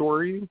is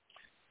story.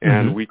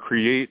 And we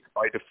create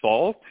by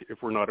default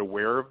if we're not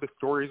aware of the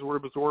stories we're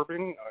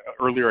absorbing.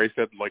 Earlier I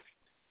said, like,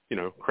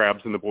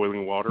 crabs in the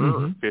boiling water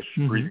or fish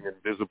breathing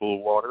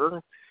invisible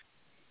water.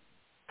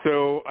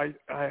 So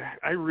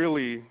I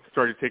really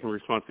started taking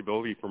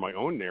responsibility for my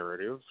own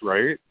narratives,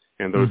 right?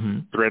 And those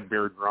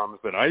threadbare drums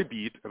that I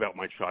beat about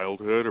my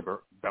childhood,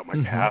 about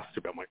my past,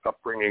 about my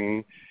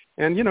upbringing,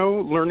 and,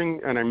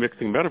 learning, and I'm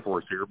mixing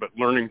metaphors here, but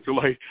learning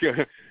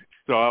to,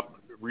 stop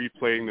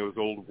replaying those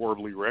old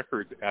warbly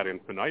records ad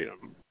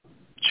infinitum.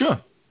 Sure.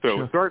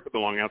 So sorry for the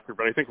long answer,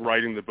 but I think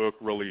writing the book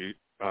really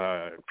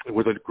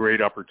was a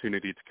great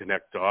opportunity to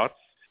connect dots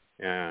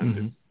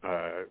and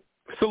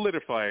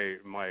solidify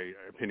my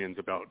opinions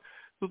about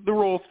the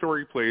role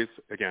story plays,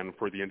 again,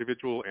 for the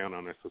individual and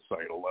on a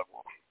societal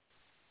level.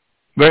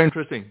 Very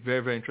interesting. Very,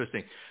 very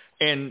interesting.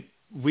 And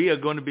we are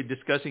going to be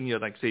discussing here,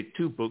 like say,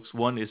 two books.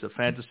 One is a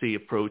fantasy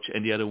approach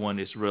and the other one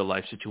is real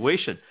life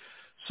situation.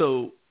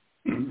 So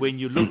when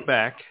you look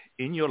back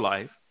in your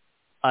life,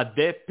 are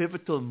there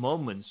pivotal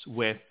moments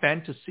where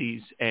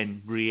fantasies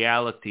and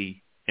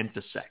reality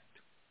intersect?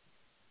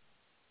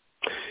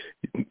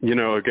 You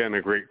know, again,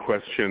 a great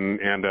question.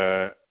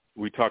 And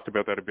we talked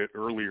about that a bit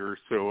earlier.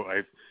 So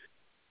I've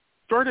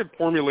started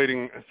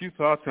formulating a few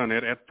thoughts on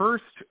it. At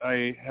first,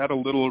 I had a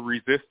little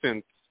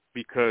resistance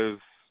because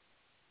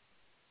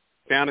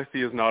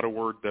fantasy is not a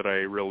word that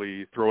I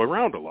really throw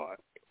around a lot.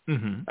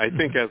 I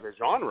think as a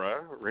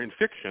genre, in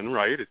fiction,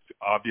 right, it's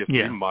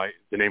obviously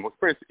The Nameless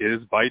Prince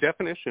is by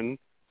definition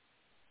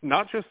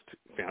not just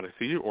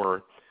fantasy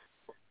or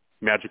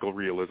magical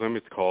realism,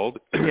 it's called.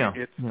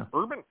 It's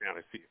urban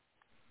fantasy.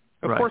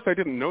 Of course, I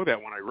didn't know that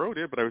when I wrote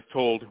it, but I was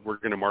told we're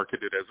going to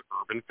market it as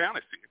urban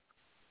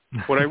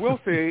fantasy. What I will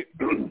say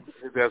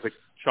is as a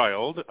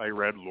child, I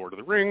read Lord of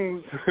the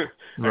Rings. I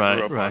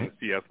grew up on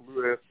C.S.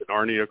 Lewis, the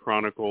Narnia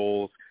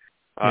Chronicles.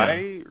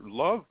 I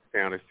loved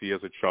fantasy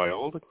as a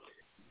child.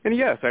 And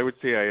yes, I would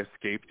say I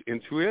escaped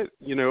into it.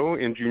 You know,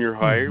 in junior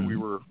high, we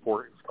were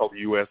it's called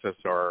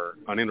USSR,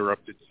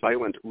 Uninterrupted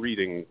Silent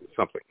Reading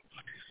something.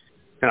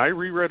 And I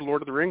reread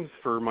Lord of the Rings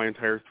for my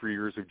entire 3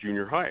 years of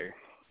junior high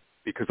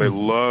because I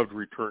loved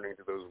returning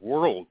to those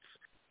worlds.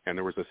 And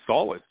there was a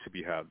solace to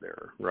be had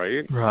there,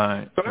 right?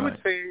 So I would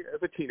say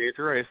as a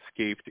teenager, I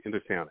escaped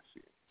into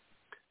fantasy.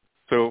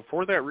 So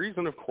for that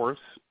reason, of course,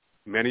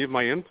 many of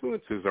my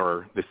influences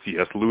are the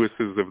C.S.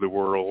 Lewises of the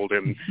world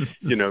and,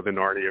 you know, the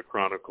Narnia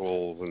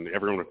Chronicles and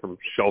everyone from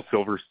Shel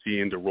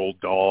Silverstein to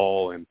Roald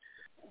Dahl. And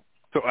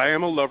so I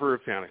am a lover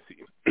of fantasy.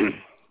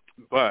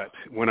 But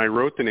when I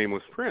wrote The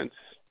Nameless Prince,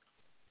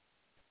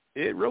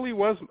 it really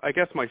was, I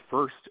guess, my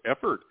first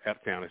effort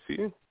at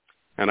fantasy.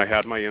 And I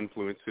had my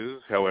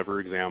influences, however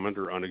examined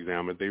or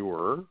unexamined they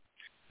were.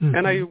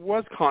 And I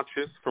was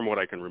conscious, from what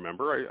I can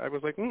remember, I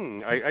was like,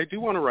 I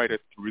do want to write a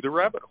through the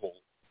rabbit hole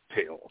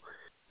tale,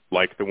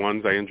 like the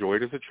ones I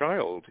enjoyed as a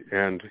child.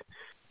 And,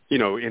 you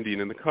know,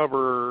 Indian in the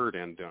Cupboard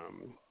and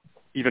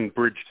even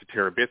Bridge to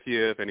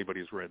Terabithia, if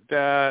anybody's read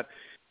that,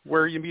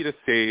 where you meet a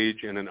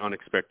sage in an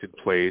unexpected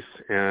place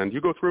and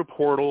you go through a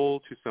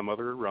portal to some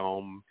other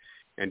realm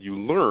and you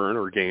learn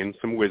or gain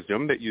some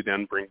wisdom that you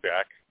then bring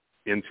back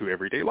into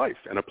everyday life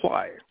and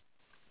apply.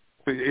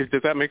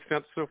 Does that make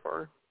sense so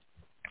far?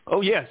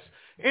 Oh, yes.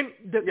 And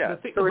the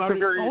thing so about it's a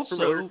very also,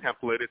 familiar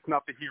template. It's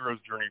not the hero's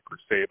journey per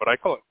se, but I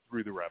call it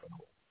through the rabbit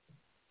hole.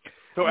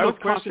 So I was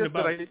conscious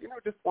that I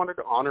just wanted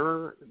to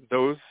honor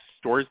those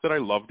stories that I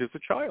loved as a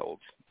child,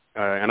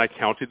 and I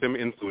counted them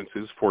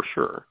influences for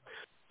sure.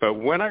 But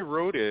when I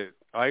wrote it,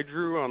 I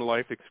drew on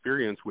life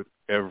experience with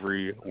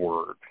every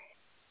word.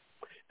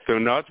 So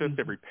not just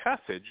every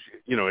passage,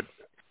 you know,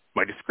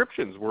 my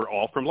descriptions were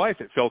all from life.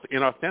 It felt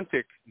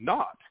inauthentic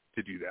not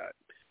to do that.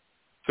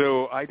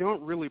 So I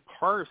don't really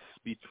parse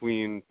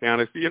between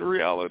fantasy and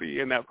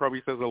reality, and that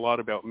probably says a lot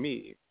about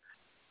me.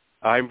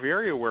 I'm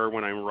very aware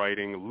when I'm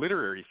writing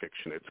literary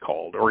fiction, it's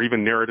called, or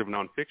even narrative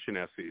nonfiction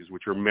essays,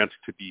 which are meant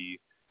to be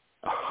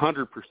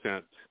 100%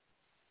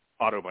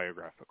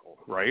 autobiographical,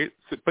 right?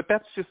 So, but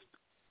that's just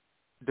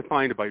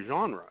defined by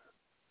genre.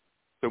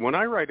 So when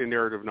I write a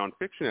narrative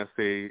nonfiction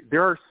essay,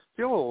 there are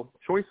still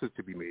choices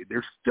to be made.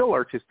 There's still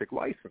artistic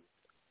license.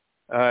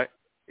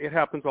 It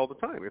happens all the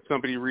time. If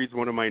somebody reads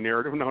one of my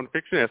narrative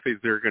nonfiction essays,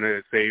 they're going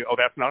to say, oh,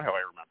 that's not how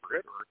I remember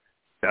it, or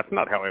that's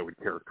not how I would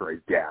characterize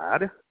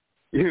Dad.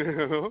 You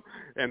know,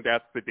 and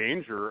that's the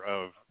danger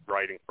of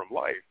writing from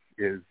life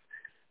is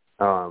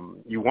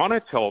you want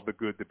to tell the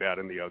good, the bad,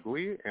 and the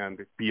ugly and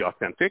be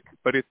authentic,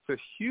 but it's a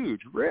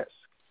huge risk.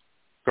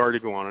 Sorry to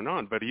go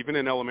on, but even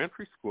in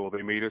elementary school,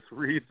 they made us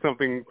read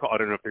something, I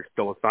don't know if they're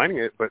still assigning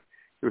it, but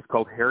it was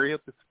called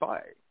Harriet the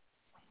Spy.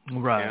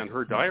 Right. And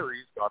her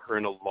diaries got her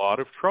in a lot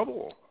of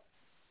trouble.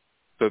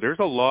 So there's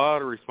a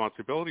lot of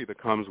responsibility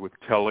that comes with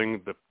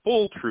telling the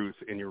full truth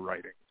in your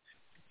writing.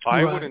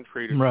 I wouldn't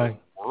trade it for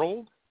the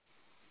world.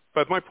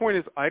 But my point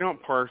is, I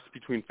don't parse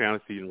between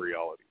fantasy and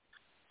reality.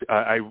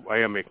 I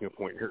am making a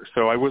point here.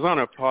 So I was on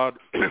a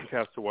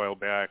podcast a while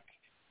back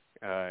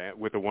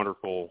with a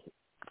wonderful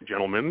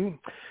gentleman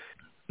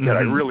that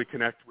I really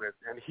connect with,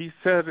 and he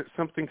said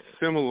something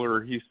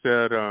similar. He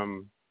said,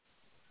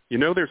 you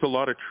know, there's a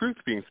lot of truth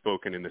being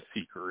spoken in The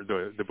Seeker,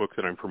 the book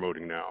that I'm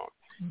promoting now.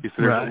 He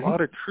said there's a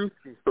lot of truth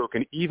being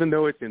spoken, even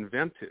though it's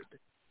invented.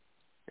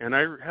 And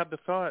I had the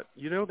thought,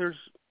 you know,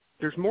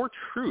 there's more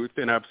truth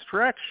in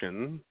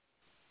abstraction,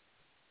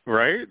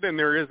 right, than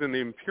there is in the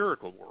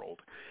empirical world.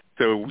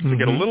 So to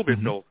get a little bit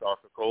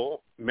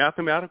philosophical,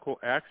 mathematical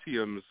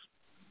axioms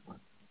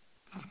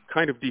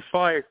kind of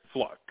defy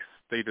flux.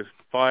 They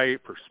defy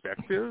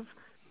perspective,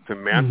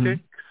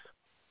 semantics,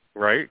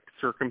 right,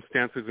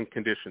 circumstances and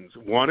conditions.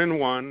 1 and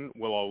 1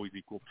 will always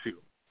equal 2.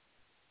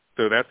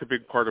 So that's a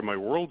big part of my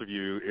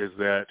worldview is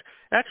that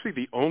actually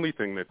the only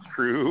thing that's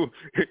true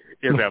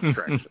is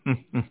abstraction.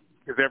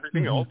 Because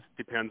everything else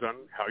depends on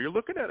how you're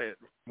looking at it,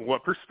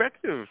 what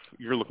perspective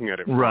you're looking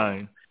at it from.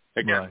 Right.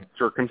 again,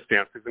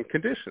 circumstances and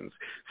conditions.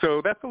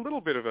 So that's a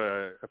little bit of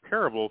a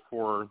parable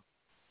for,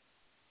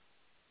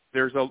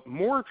 there's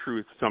more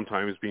truth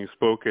sometimes being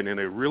spoken in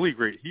a really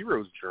great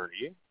hero's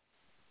journey.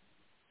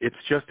 It's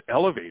just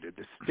elevated.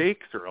 The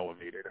stakes are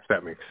elevated, if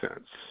that makes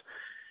sense.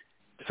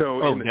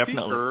 So in The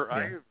Seeker,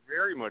 I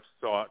very much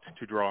sought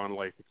to draw on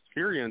life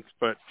experience,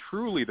 but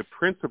truly the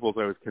principles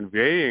I was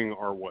conveying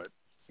are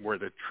where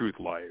the truth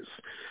lies.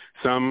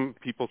 Some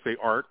people say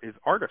art is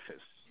artifice,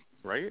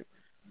 right?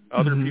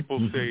 Other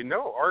people say,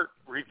 no, art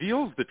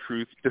reveals the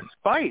truth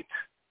despite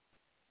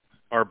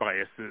our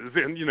biases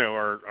and,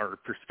 our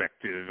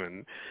perspective.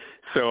 And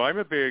so I'm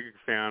a big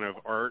fan of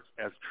art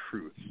as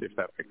truth, if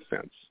that makes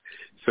sense.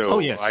 So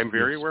I'm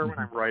very aware when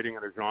I'm writing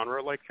in a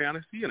genre like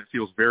fantasy, and it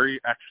feels very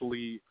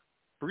actually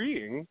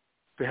freeing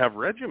to have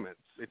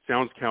regiments. It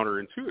sounds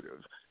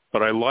counterintuitive,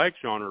 but I like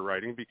genre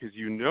writing because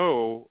you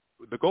know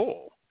the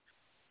goal.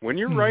 When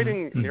you're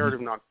writing narrative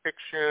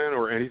nonfiction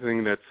or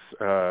anything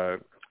that's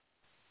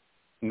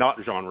not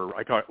genre,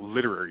 I call it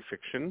literary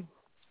fiction.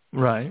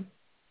 Right.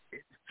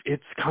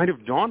 It's kind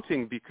of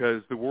daunting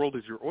because the world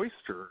is your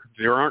oyster.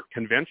 There aren't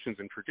conventions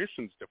and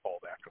traditions to fall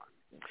back on.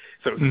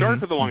 So sorry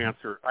for the long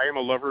answer. I am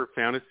a lover of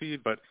fantasy,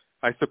 but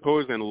I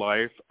suppose in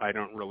life I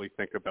don't really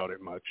think about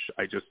it much.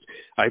 I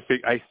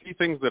see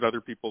things that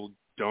other people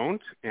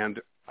don't, and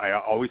I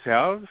always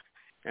have,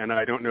 and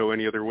I don't know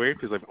any other way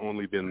because I've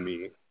only been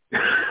me.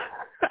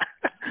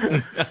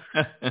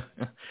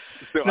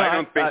 So I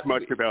don't think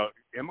much about,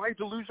 am I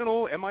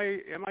delusional? Am I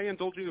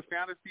indulging in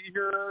fantasy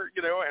here?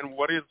 And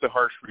what is the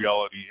harsh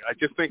reality? I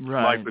just think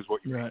life is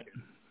what you make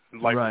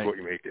it. Life is what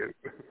you make it.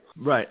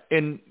 Right.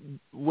 And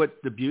what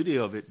the beauty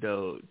of it,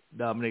 though,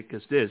 Dominic,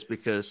 is this,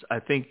 because I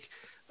think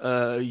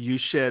you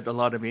shared a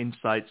lot of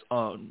insights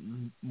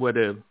on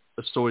whether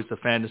a story is a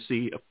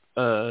fantasy,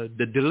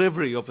 the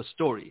delivery of a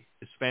story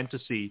is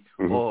fantasy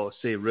or,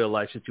 say, a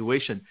real-life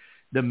situation.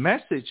 The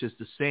message is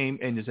the same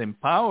and is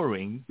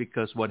empowering,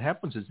 because what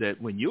happens is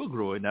that when you're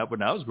growing up,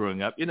 when I was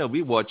growing up,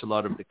 we watch a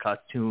lot of the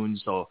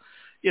cartoons or,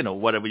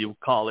 whatever you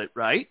call it,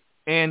 right?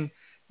 And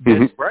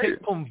there's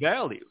take-home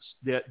values.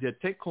 There are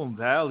take-home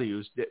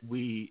values that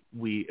we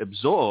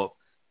absorb,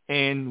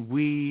 and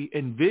we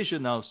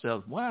envision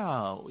ourselves,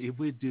 wow, if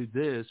we do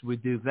this, we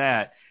do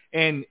that.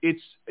 And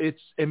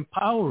it's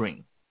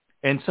empowering.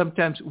 And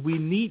sometimes we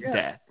need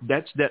that.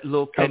 That's that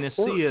little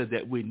panacea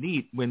that we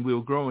need when we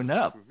were growing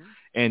up.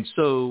 And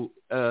so,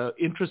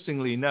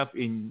 interestingly enough,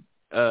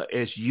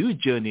 as you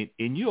journeyed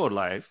in your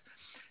life,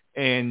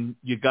 and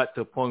you got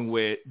to a point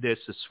where there's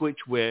a switch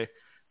where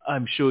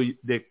I'm sure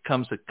there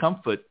comes a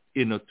comfort,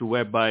 to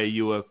whereby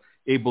you are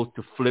able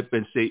to flip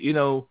and say,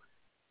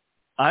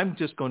 I'm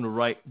just going to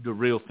write the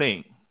real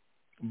thing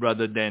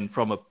rather than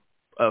from a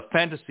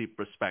fantasy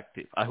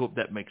perspective. I hope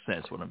that makes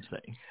sense what I'm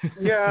saying.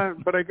 Yeah,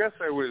 but I guess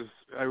I was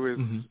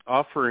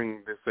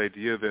offering this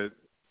idea that,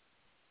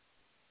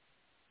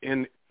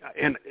 and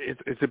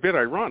it's a bit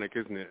ironic,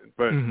 isn't it?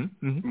 But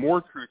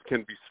more truth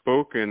can be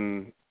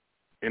spoken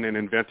in an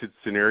invented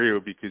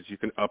scenario because you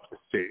can up the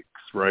stakes,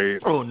 right?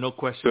 Oh, no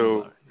question.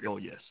 So,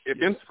 yes.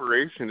 If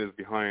inspiration is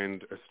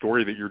behind a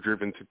story that you're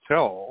driven to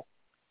tell,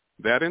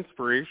 that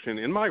inspiration,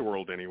 in my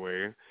world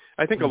anyway,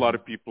 I think a lot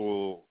of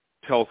people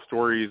tell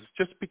stories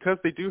just because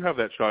they do have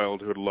that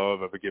childhood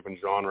love of a given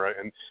genre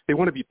and they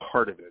want to be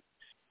part of it.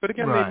 But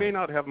again, they may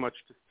not have much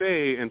to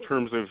say in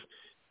terms of,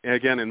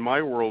 again, in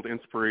my world,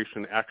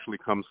 inspiration actually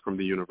comes from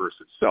the universe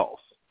itself.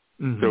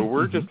 So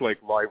we're just like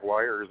live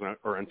wires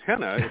or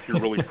antenna if you're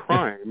really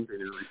primed and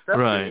you're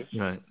receptive.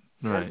 Right.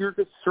 And you're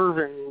just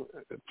serving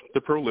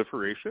the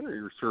proliferation, or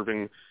you're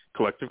serving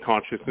collective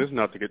consciousness,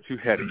 not to get too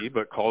heady,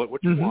 but call it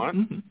what you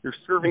want. You're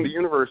serving the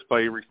universe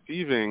by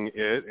receiving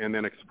it and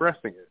then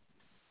expressing it.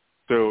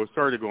 So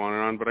sorry to go on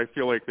and on, but I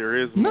feel like there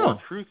is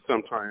more truth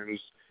sometimes.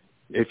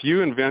 If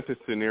you invent a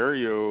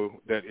scenario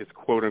that is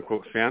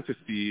quote-unquote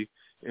fantasy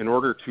in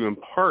order to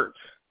impart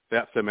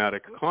that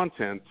thematic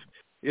content,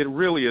 it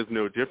really is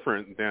no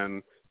different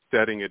than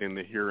setting it in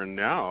the here and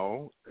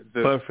now.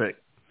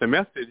 Perfect. The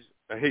message,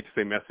 I hate to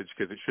say message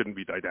because it shouldn't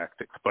be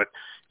didactic, but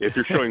if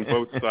you're showing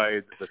both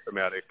sides of the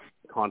thematic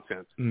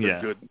content,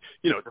 the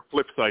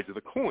flip sides of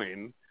the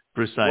coin,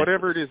 precisely.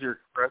 Whatever it is you're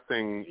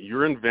expressing,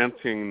 you're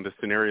inventing the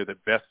scenario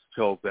that best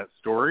tells that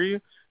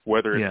story,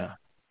 whether it's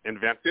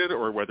invented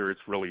or whether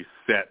it's really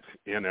set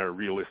in a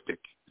realistic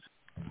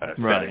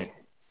setting.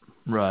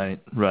 Right.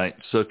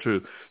 So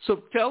true.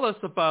 So tell us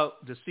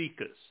about The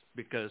Seekers,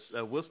 because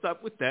we'll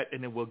start with that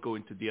and then we'll go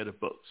into the other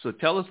books. So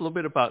tell us a little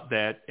bit about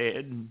that,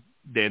 and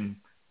then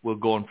we'll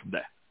go on from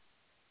there.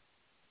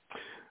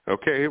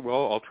 Okay,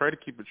 well, I'll try to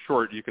keep it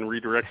short. You can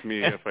redirect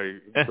me if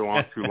I go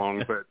on too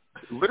long. But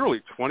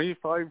literally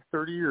 25,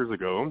 30 years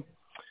ago,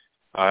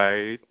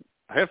 I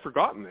had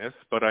forgotten this,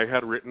 but I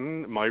had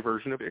written my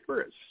version of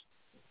Icarus.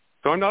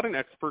 So I'm not an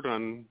expert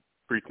on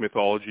Greek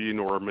mythology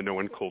nor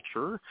Minoan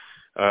culture,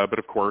 but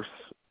of course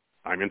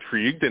I'm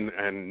intrigued,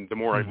 and the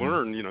more I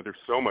learn, there's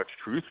so much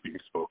truth being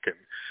spoken,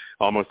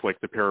 almost like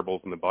the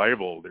parables in the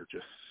Bible. They're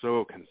just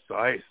so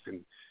concise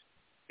and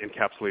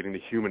encapsulating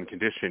the human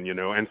condition,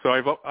 and so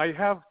I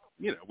have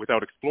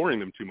without exploring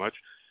them too much,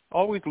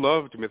 always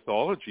loved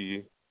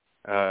mythology.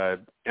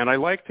 And I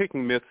like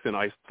taking myths in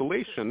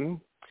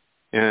isolation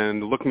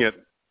and looking at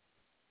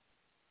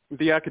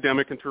the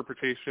academic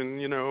interpretation,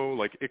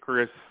 like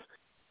Icarus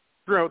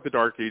throughout the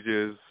Dark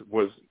Ages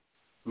was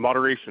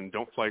moderation.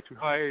 Don't fly too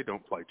high,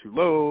 don't fly too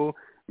low.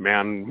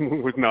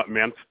 Man was not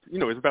meant,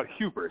 it's about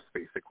hubris,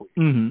 basically.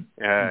 Know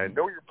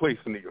your place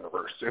in the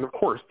universe. And, of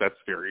course, that's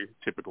very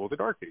typical of the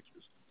Dark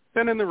Ages.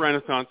 Then in the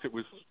Renaissance, it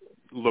was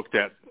looked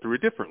at through a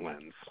different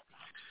lens.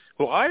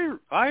 Well,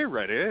 I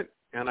read it,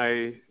 and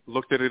I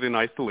looked at it in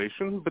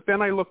isolation, but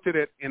then I looked at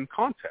it in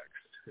context.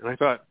 And I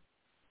thought,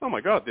 oh,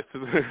 my God, this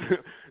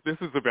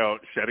is about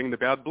shedding the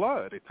bad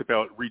blood. It's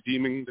about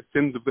redeeming the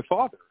sins of the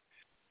father.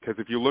 Because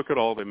if you look at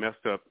all the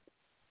messed up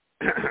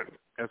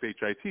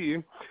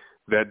SHIT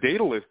that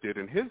Daedalus did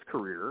in his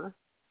career,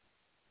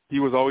 he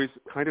was always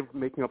kind of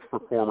making up for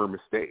former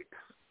mistakes.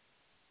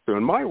 So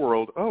in my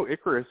world,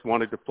 Icarus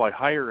wanted to fly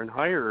higher and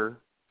higher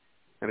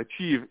and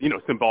achieve,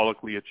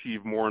 symbolically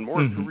achieve more and more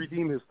to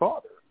redeem his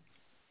father.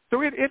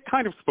 So it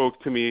kind of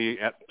spoke to me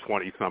at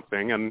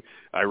 20-something, and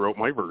I wrote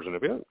my version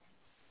of it.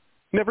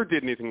 Never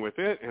did anything with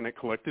it, and it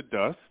collected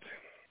dust.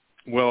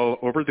 Well,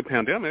 over the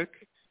pandemic,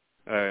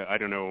 I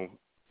don't know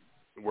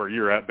where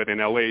you're at, but in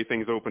LA,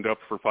 things opened up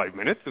for 5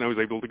 minutes, and I was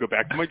able to go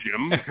back to my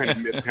gym kind of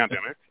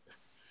mid-pandemic.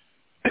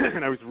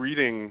 And I was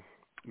reading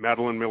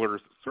Madeline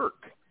Miller's Song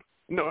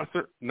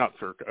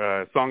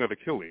of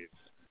Achilles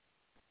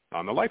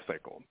on the life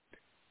cycle.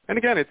 And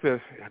again, it's a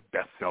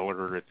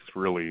bestseller. It's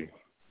really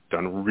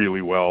done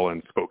really well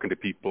and spoken to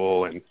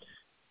people, and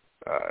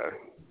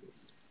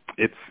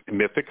it's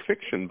mythic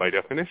fiction by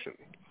definition.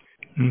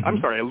 I'm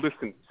sorry, I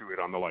listened to it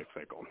on the life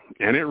cycle,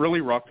 and it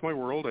really rocked my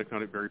world. I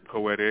found it very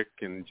poetic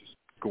and just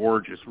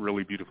gorgeous,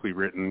 really beautifully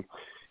written.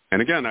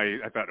 And again, I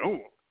thought,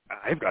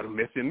 I've got a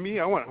myth in me.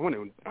 I want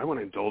to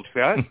indulge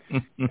that.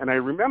 And I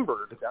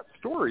remembered that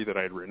story that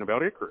I had written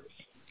about Icarus.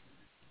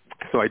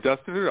 So I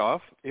dusted it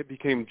off. It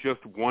became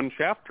just one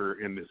chapter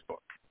in this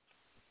book.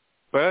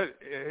 But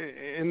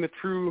in the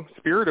true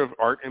spirit of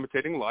art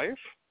imitating life,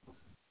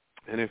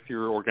 and if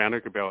you're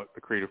organic about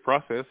the creative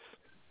process,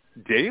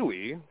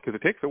 daily, because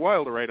it takes a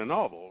while to write a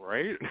novel,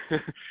 right?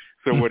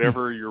 So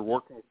whatever you're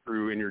working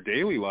through in your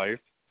daily life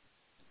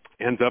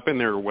ends up in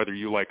there whether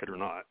you like it or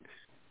not.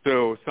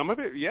 So some of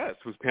it, yes,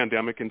 was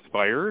pandemic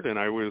inspired, and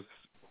I was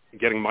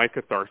getting my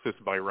catharsis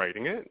by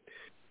writing it.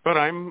 But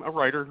I'm a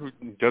writer who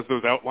does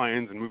those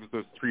outlines and moves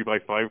those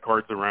 3x5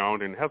 cards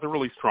around and has a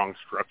really strong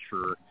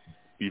structure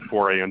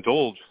before I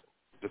indulge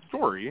the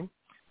story.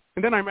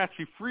 And then I'm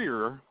actually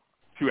freer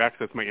to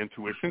access my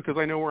intuition because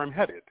I know where I'm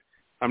headed.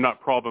 I'm not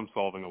problem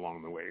solving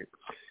along the way.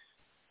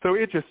 So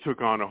it just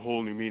took on a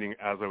whole new meaning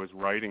as I was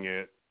writing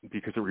it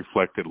because it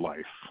reflected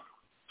life.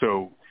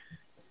 So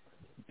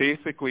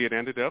basically it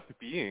ended up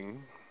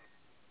being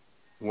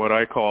what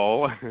I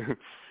call,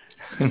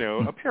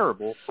 a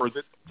parable for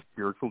the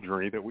spiritual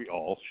journey that we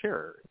all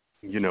share.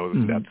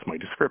 That's my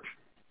description.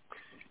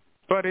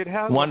 But it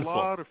has a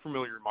lot of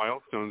familiar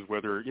milestones,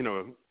 whether,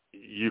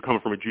 you come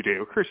from a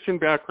Judeo-Christian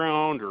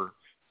background or,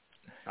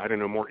 I don't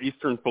know, more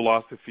Eastern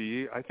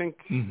philosophy. I think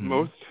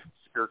most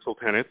spiritual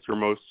tenets or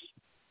most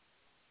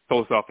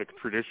philosophic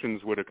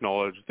traditions would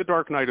acknowledge the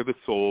dark night of the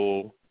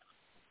soul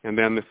and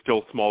then the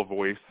still small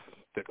voice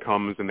that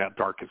comes in that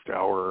darkest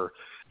hour,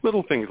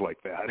 little things like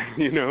that,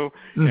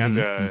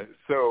 And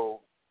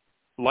so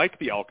like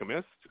The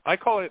Alchemist, I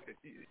call it,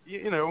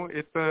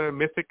 it's a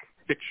mythic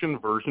fiction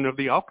version of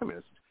The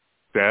Alchemist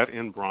set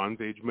in Bronze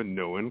Age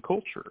Minoan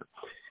culture.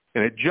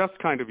 And it just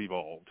kind of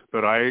evolved.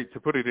 But to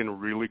put it in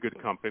really good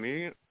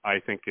company, I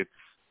think it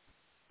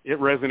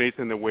resonates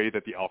in the way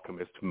that The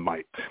Alchemist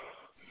might.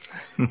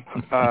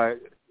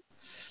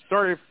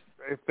 Sorry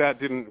if that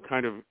didn't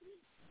kind of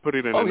put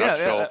it in a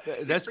nutshell. Yeah.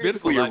 That's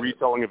basically beautiful. A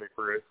retelling of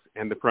Icarus,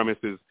 and the premise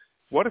is,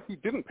 what if he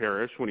didn't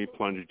perish when he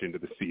plunged into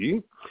the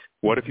sea?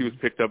 What if he was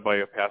picked up by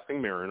a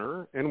passing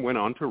mariner and went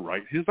on to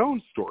write his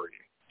own story?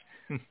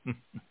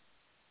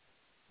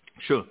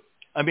 Sure.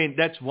 I mean,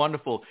 that's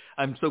wonderful.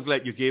 I'm so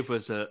glad you gave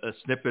us a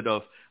snippet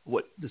of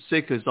what the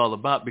Sikh is all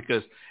about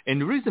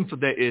and the reason for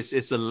that is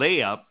it's a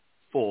layup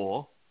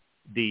for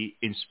the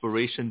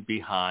inspiration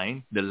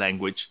behind the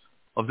language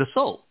of the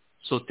soul.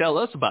 So tell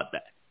us about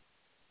that.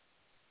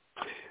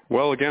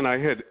 Well, again, I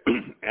had,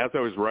 as I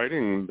was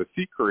writing The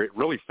Seeker, it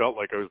really felt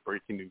like I was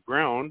breaking new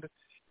ground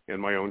in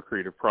my own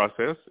creative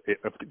process.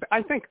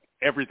 I think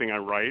everything I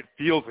write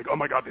feels like, oh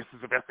my God, this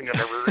is the best thing I've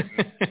ever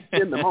written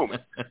in the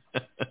moment,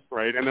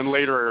 right? And then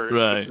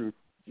later, it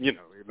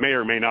may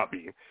or may not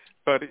be.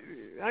 But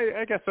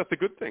I guess that's a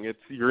good thing.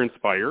 You're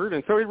inspired.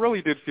 And so it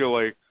really did feel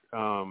like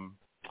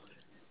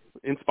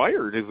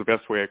inspired is the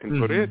best way I can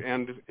put it.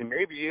 And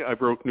maybe I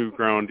broke new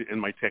ground in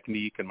my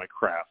technique and my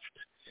craft.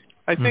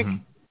 I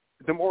think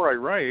the more I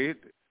write,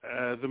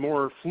 the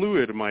more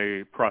fluid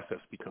my process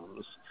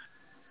becomes.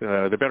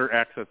 The better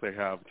access I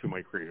have to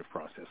my creative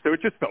process. So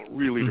it just felt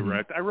really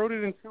direct. I wrote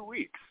it in 2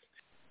 weeks,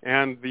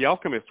 and The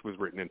Alchemist was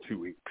written in 2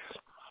 weeks.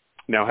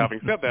 Now,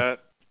 having said that,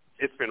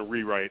 it's been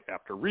rewrite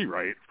after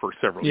rewrite for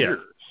several Yeah.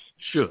 years.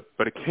 Sure.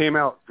 But it came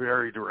out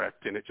very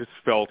direct, and it just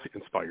felt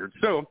inspired.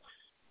 So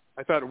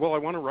I thought, well, I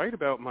want to write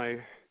about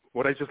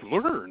what I just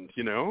learned,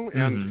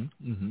 and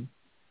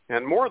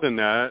and more than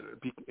that,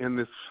 and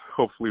this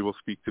hopefully will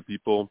speak to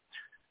people.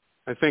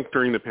 I think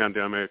during the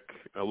pandemic,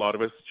 a lot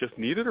of us just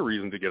needed a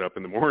reason to get up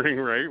in the morning,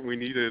 right? We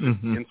needed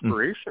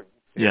inspiration.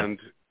 Yeah. And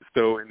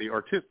so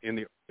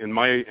in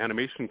my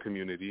animation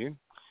community,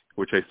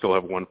 which I still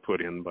have one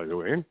foot in, by the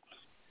way,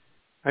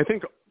 I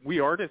think we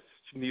artists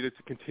needed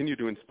to continue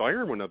to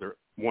inspire one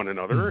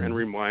another and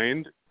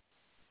remind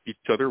each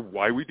other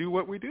why we do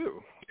what we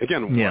do.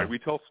 Again, why we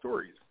tell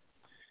stories.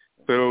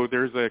 So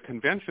there's a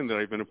convention that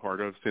I've been a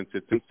part of since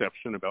its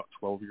inception about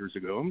 12 years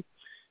ago.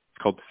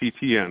 It's called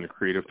CTN,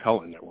 Creative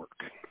Talent Network.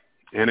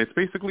 And it's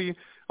basically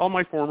all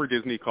my former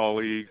Disney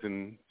colleagues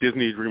and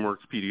Disney,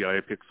 DreamWorks,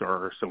 PDI,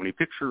 Pixar, Sony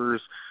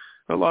Pictures,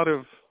 a lot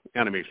of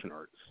animation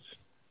artists.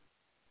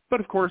 But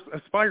of course,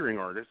 aspiring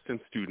artists and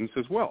students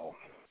as well.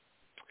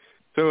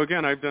 So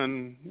again, I've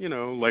done,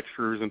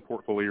 lectures and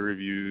portfolio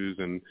reviews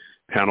and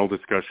panel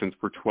discussions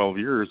for 12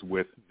 years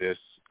with this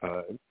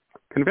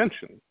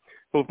convention.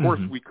 Well, of course,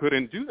 we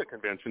couldn't do the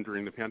convention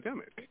during the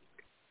pandemic.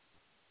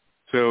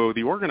 So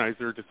the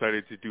organizer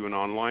decided to do an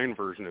online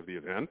version of the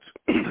event,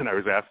 and I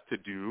was asked to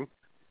do,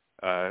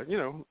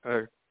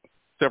 a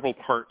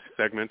several-part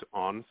segment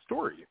on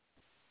story.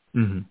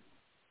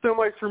 So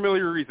my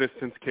familiar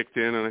resistance kicked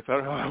in, and I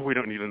thought, we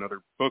don't need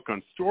another book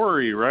on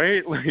story,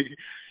 right? Like,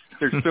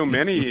 there's so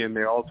many, and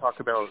they all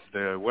talk about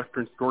the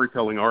Western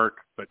storytelling arc,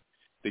 but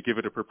they give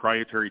it a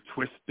proprietary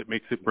twist that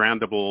makes it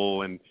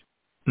brandable, and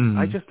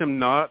I just am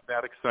not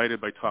that excited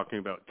by talking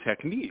about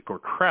technique or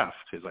craft,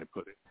 as I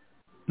put it.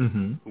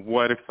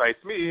 What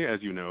excites me,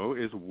 as you know,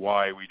 is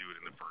why we do it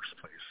in the first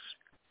place.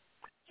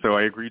 So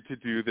I agreed to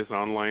do this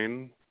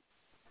online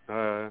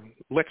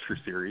lecture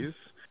series,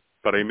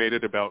 but I made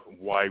it about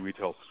why we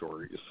tell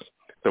stories,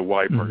 the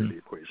why part of the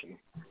equation.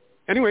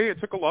 Anyway, it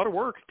took a lot of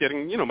work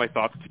getting, my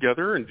thoughts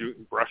together and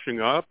brushing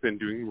up and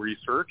doing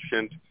research.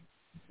 And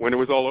when it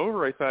was all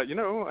over, I thought,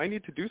 I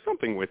need to do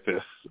something with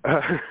this.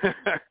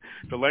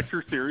 The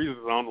lecture series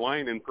is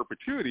online in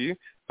perpetuity,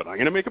 but I'm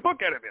going to make a book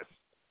out of this.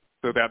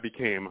 So that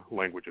became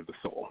Language of the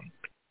Soul.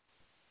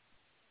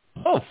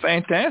 Oh,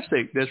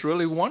 fantastic. That's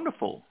really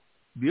wonderful.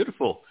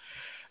 Beautiful.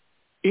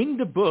 In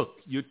the book,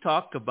 you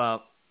talk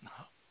about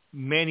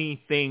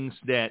many things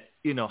that,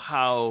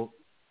 how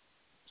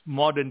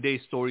modern day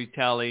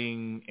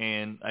storytelling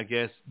and I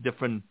guess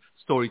different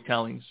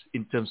storytellings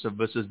in terms of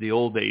versus the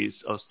old days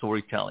of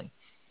storytelling.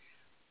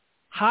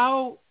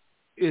 How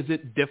is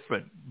it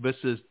different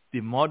versus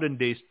the modern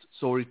day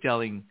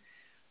storytelling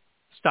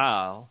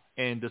style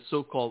and the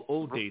so-called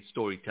old day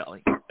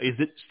storytelling? Is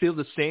it still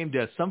the same?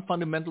 There are some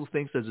fundamental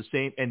things that's the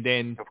same, and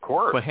then of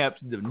course, perhaps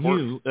the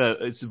new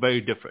is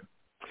very different.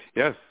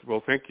 Yes.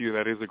 Well, thank you.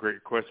 That is a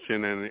great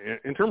question. And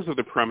in terms of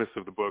the premise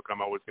of the book,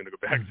 I'm always going to go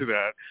back to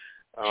that.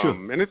 Sure.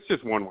 And it's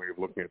just one way of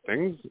looking at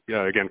things.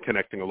 Again,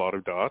 connecting a lot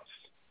of dots.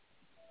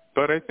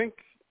 But I think,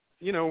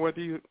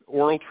 whether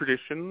oral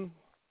tradition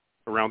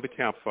around the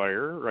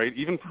campfire, right?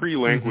 Even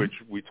pre-language,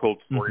 we told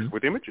stories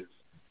with images.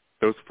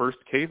 Those first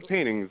cave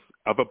paintings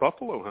of a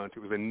buffalo hunt, it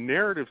was a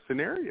narrative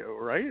scenario,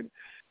 right?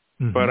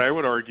 But I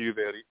would argue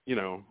that,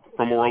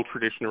 from oral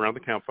tradition around the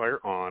campfire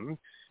on,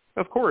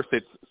 of course,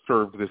 it's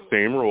served the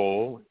same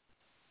role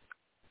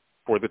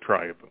for the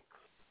tribe.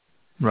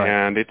 Right.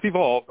 And it's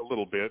evolved a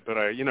little bit, but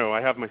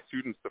I have my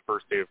students the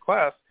first day of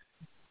class.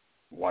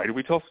 Why do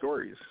we tell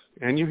stories?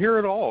 And you hear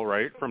it all,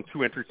 right? From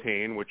to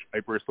entertain, which I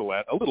bristle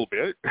at a little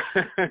bit,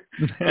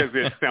 because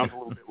it sounds a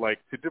little bit like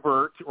to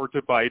divert or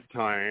to bide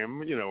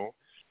time,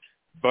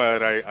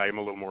 But I'm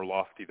a little more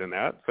lofty than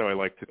that, so I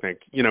like to think,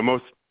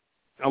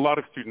 a lot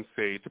of students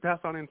say to pass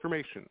on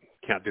information,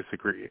 can't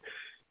disagree,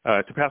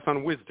 to pass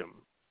on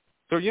wisdom.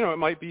 So, it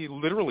might be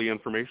literally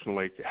information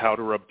like how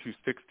to rub two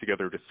sticks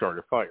together to start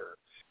a fire,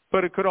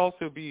 but it could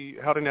also be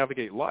how to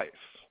navigate life.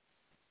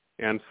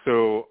 And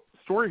so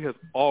story has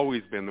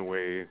always been the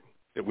way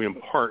that we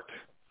impart,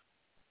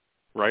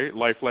 right,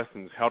 life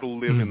lessons, how to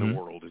live in the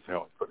world is how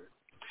I put it.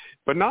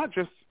 But not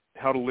just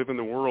how to live in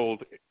the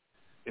world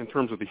in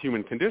terms of the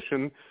human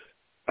condition.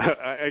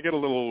 I get a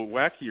little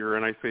wackier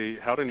and I say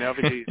how to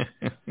navigate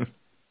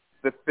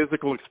the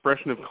physical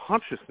expression of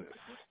consciousness.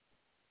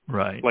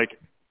 Right. Like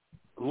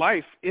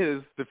life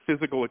is the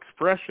physical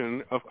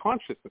expression of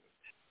consciousness.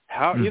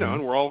 How,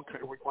 and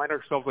we find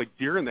ourselves like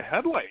deer in the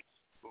headlights.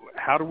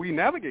 How do we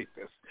navigate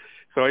this?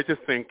 So I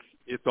just think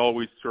it's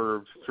always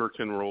served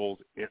certain roles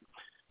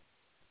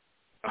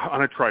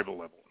on a tribal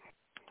level.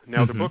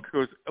 Now, the book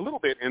goes a little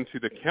bit into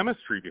the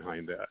chemistry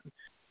behind that.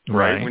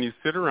 Right. When you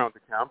sit around the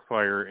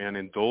campfire and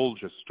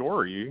indulge a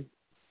story,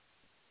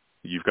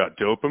 you've got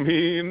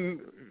dopamine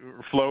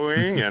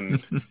flowing and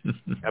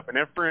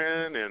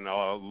epinephrine and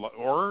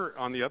or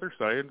on the other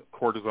side,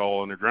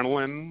 cortisol and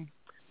adrenaline.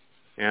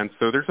 And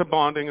so there's a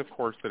bonding, of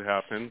course, that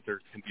happens. There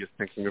can be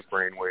a syncing of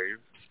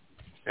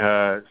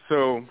brainwaves.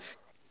 So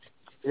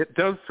it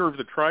does serve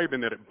the tribe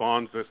in that it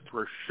bonds us to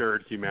our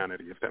shared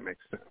humanity, if that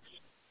makes sense.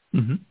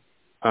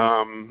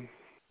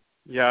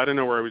 Yeah, I don't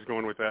know where I was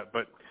going with that,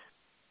 but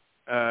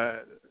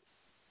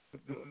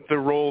the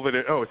role that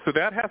so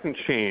that hasn't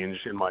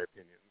changed in my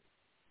opinion.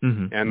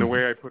 Mm-hmm. And the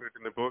way I put it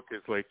in the book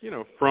is like,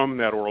 from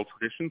that oral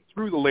tradition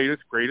through the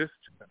latest, greatest,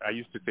 I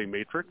used to say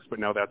Matrix, but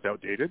now that's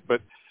outdated,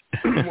 but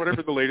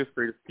whatever the latest,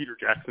 greatest Peter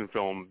Jackson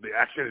film, the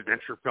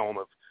action-adventure film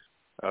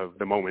of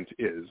the moment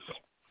is,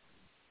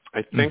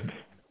 I think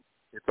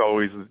it's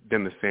always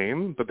been the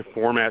same, but the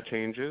format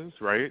changes,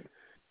 right?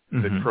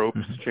 The tropes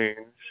change,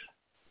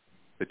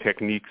 the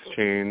techniques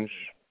change.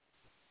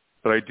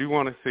 But I do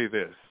want to say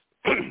this.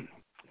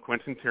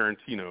 Quentin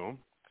Tarantino,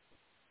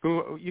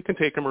 who you can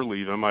take him or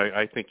leave him.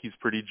 I think he's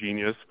pretty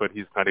genius, but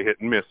he's kind of hit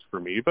and miss for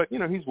me. But,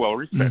 he's well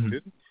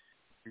respected.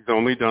 He's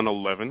only done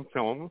 11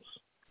 films,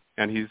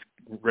 and he's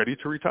ready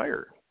to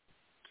retire.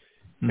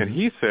 And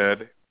he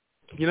said,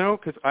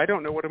 because I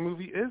don't know what a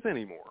movie is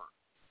anymore.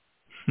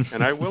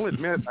 And I will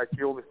admit I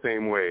feel the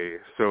same way.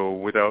 So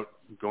without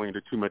going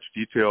into too much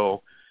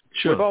detail,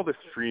 with all the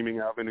streaming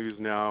avenues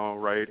now,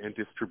 right, and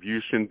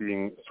distribution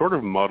being sort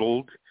of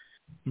muddled,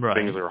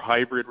 things are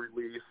hybrid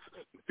release,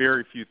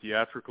 very few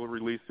theatrical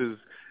releases.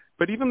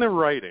 But even the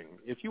writing,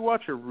 if you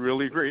watch a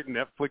really great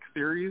Netflix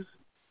series,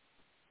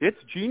 it's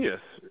genius.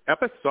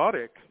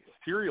 Episodic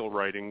serial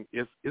writing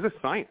is a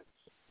science.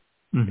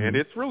 And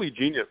it's really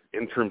genius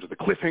in terms of the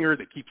cliffhanger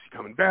that keeps you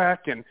coming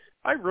back. And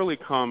I've really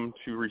come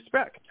to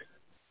respect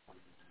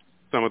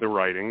some of the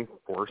writing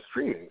for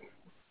streaming.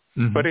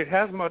 But it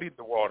has muddied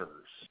the waters.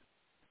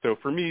 So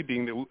for me,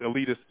 being the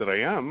elitist that I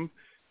am,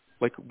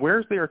 like,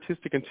 where's the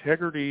artistic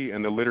integrity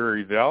and the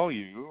literary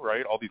value,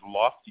 right? All these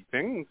lofty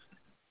things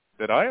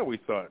that I always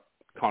thought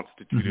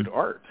constituted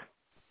art.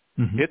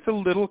 It's a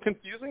little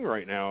confusing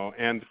right now.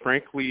 And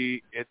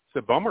frankly, it's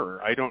a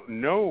bummer. I don't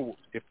know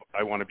if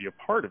I want to be a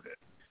part of it.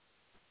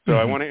 So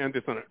I want to end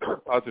this on a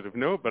positive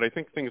note, but I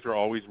think things are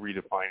always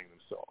redefining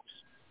themselves.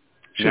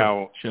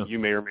 Now, you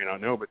may or may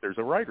not know, but there's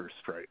a writer's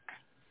strike.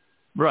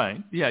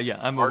 Right. Yeah,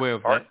 I'm aware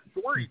of that. Our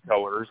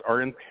storytellers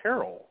are in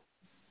peril.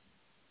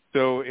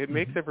 So it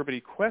makes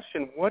everybody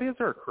question, what is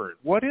our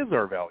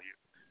value?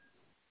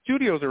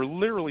 Studios are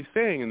literally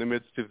saying in the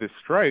midst of this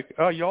strike,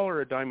 oh, y'all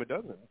are a dime a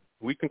dozen.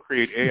 We can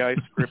create AI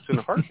scripts in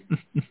a heartbeat.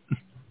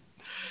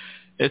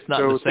 It's not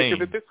the same. So think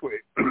of it this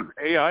way.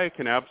 AI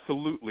can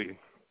absolutely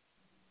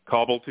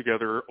cobble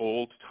together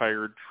old,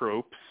 tired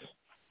tropes,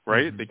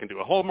 right? They can do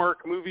a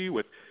Hallmark movie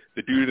with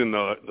the dude in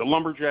the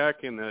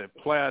lumberjack in the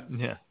plaid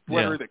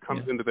sweater that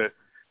comes into the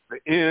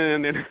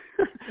inn, and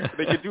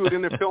they could do it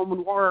in a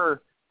film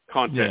noir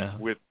context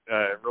with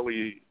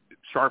really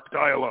sharp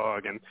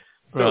dialogue. And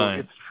so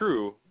it's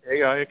true.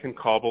 AI can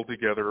cobble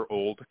together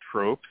old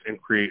tropes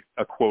and create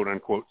a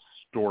quote-unquote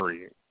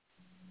story.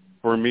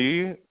 For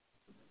me,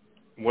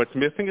 what's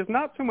missing is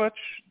not so much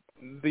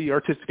the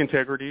artistic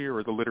integrity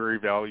or the literary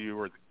value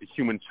or the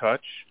human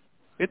touch.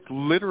 It's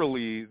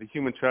literally the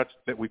human touch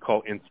that we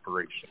call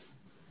inspiration.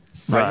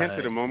 I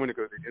hinted a moment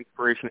ago that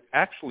inspiration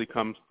actually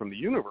comes from the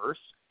universe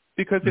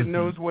because it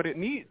knows what it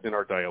needs in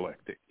our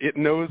dialectic. It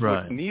knows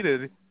what's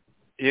needed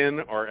in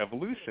our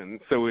evolution,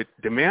 so it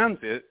demands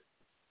it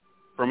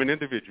from an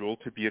individual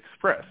to be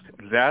expressed.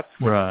 That's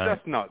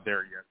just not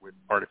there yet with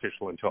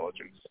artificial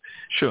intelligence.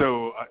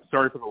 So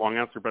sorry for the long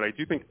answer, but I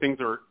do think things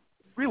are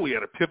really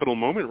at a pivotal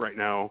moment right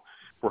now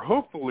where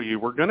hopefully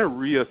we're going to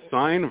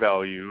reassign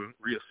value,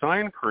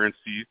 reassign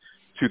currency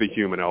to the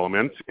human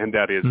element, and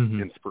that is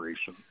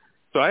inspiration.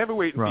 So I have a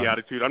wait-and-see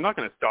attitude. I'm not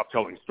going to stop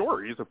telling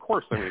stories. Of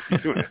course I'm going to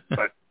keep doing it.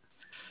 But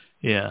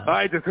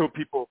I just hope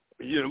people,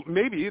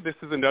 maybe this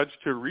is a nudge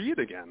to read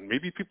again.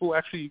 Maybe people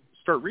actually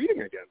start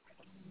reading again.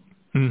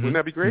 Wouldn't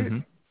that be great?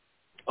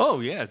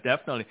 Oh, yeah,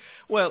 definitely.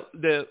 Well,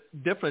 the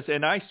difference,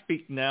 and I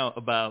speak now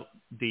about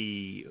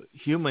the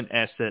human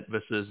asset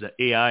versus the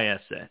AI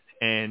asset,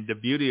 and the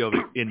beauty of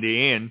it in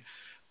the end,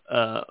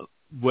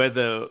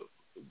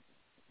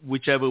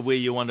 whichever way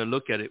you want to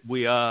look at it,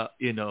 we are,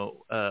 in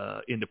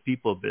the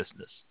people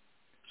business.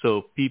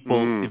 So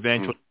people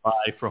eventually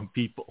buy from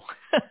people.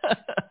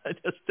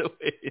 That's the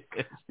way it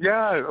is.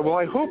 Yeah, well,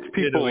 I hope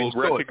people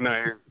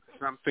recognize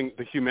something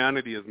the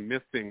humanity is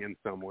missing in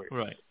some way.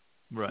 Right.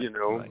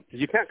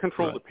 You can't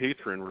control the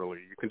patron, really.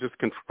 You can just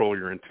control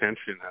your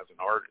intention as an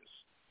artist.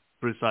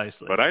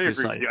 Precisely. But I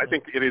agree. I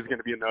think it is going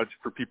to be a nudge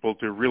for people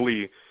to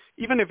really,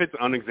 even if it's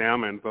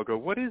unexamined, they'll go,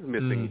 what is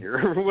missing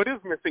here? What is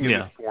missing in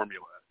this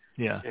formula?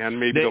 Yeah. And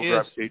maybe they'll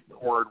gravitate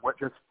toward what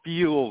just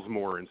feels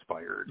more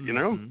inspired,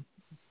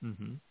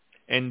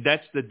 And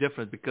that's the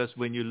difference, because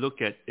when you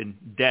look at in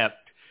depth,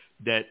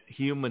 that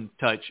human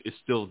touch is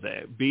still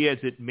there. Be as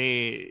it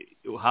may,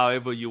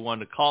 however you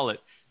want to call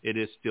it, it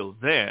is still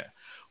there.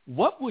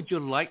 What would you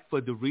like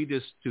for the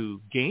readers to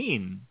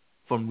gain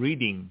from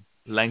reading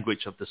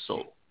Language of the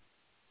Soul?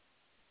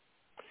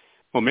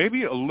 Well,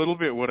 maybe a little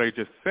bit what I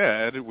just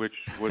said, which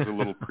was a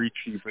little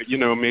preachy, but,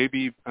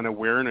 maybe an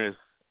awareness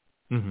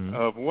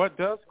of what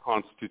does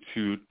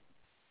constitute,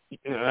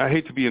 I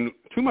hate to be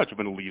too much of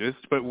an elitist,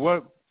 but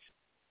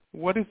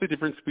what is the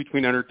difference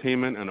between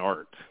entertainment and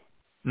art?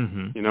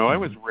 I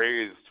was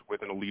raised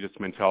with an elitist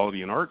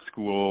mentality in art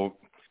school,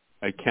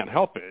 I can't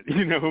help it,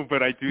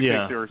 but I do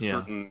think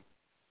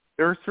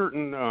there are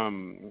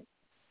certain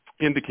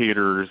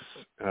indicators,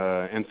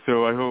 and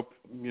so I hope,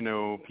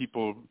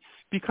 people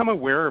become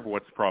aware of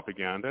what's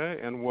propaganda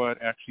and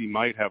what actually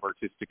might have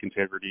artistic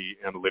integrity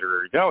and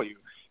literary value.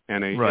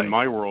 And in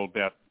my world,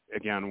 that,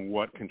 again,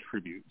 what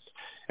contributes.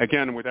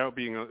 Again, without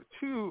being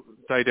too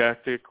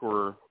didactic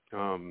or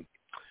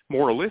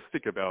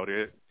moralistic about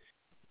it,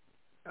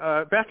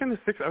 back in the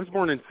 60s, I was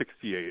born in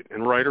 68,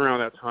 and right around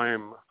that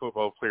time, a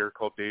football player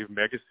called Dave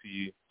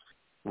Megacy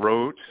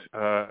wrote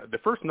the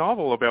first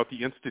novel about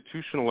the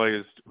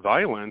institutionalized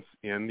violence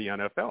in the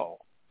NFL.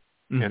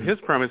 Mm-hmm. And his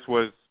premise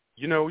was,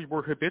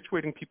 we're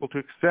habituating people to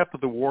accept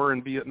the war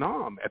in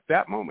Vietnam at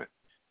that moment.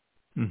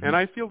 Mm-hmm. And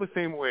I feel the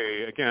same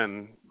way.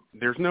 Again,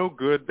 there's no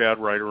good, bad,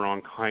 right, or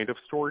wrong kind of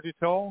story to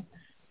tell,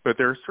 but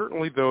there are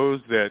certainly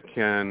those that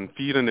can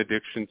feed an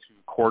addiction to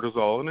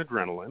cortisol and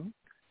adrenaline,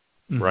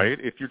 mm-hmm. right?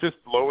 If you're just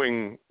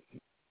blowing,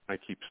 I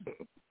keep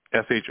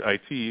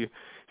SHIT, you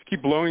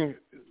keep blowing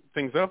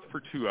things up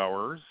for 2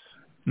 hours,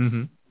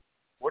 mm-hmm.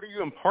 what are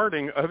you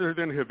imparting other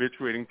than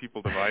habituating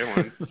people to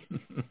violence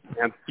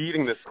and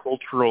feeding this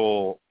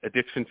cultural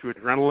addiction to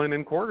adrenaline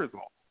and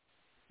cortisol?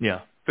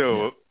 Yeah.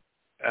 So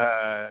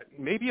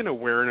maybe an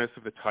awareness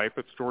of the type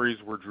of stories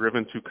we're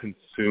driven to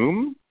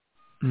consume,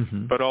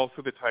 mm-hmm. but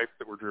also the types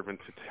that we're driven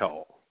to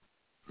tell.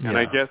 And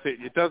I guess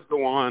it does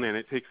go on, and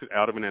it takes it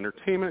out of an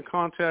entertainment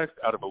context,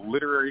 out of a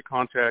literary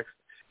context,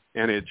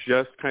 and it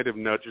just kind of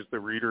nudges the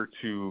reader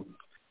to,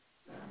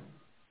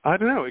 I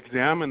don't know,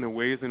 examine the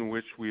ways in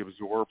which we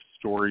absorb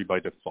story by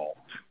default,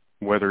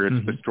 whether it's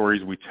mm-hmm. the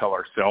stories we tell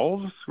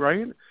ourselves,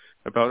 right?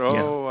 About,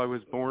 I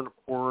was born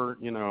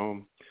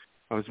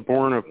I was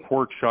born a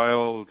poor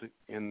child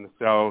in the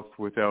South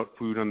without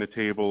food on the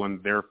table,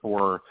 and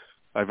therefore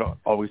I've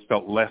always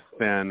felt less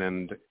than.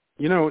 And,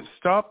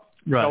 stop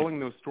telling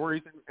those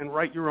stories and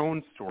write your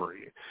own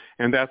story.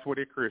 And that's what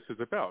Icarus is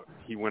about.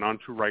 He went on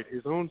to write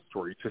his own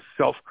story, to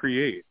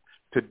self-create,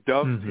 to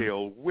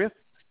dovetail mm-hmm. with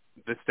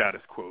the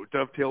status quo,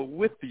 dovetail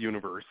with the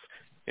universe,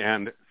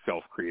 and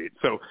self-create.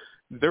 So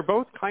they're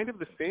both kind of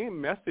the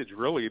same message,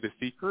 really. The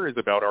Seeker is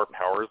about our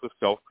powers of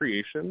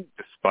self-creation,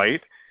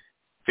 despite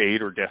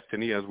fate or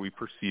destiny as we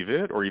perceive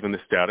it, or even the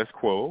status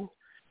quo,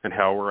 and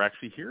how we're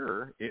actually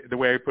here. The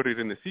way I put it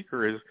in The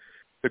Seeker is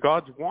the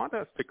gods want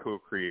us to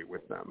co-create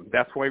with them.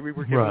 That's why we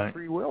were given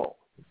free will.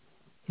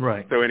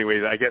 Right. So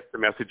anyways, I guess the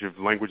message of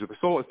Language of the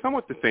Soul is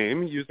somewhat the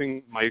same,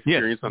 using my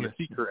experience on The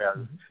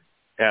Seeker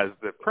as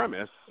the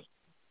premise,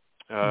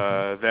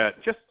 that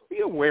just be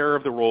aware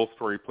of the role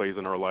story plays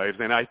in our lives.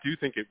 And I do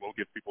think it will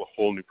give people a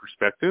whole new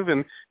perspective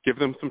and give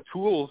them some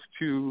tools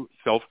to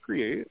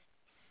self-create,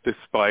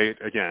 despite,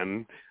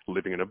 again,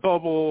 living in a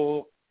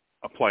bubble,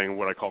 applying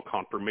what I call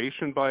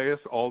confirmation bias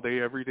all day,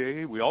 every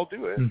day. We all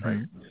do it, mm-hmm.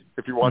 right?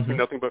 If you're watching mm-hmm.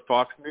 nothing but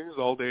Fox News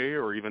all day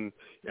or even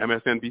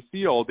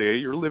MSNBC all day,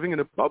 you're living in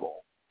a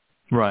bubble.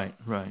 Right.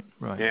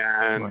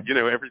 And,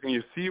 everything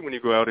you see when you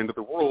go out into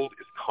the world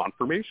is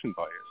confirmation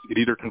bias. It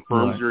either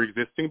confirms your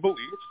existing beliefs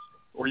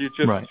or you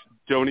just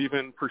don't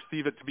even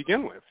perceive it to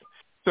begin with.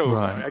 So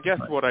I guess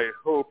what I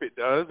hope it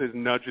does is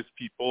nudges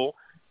people,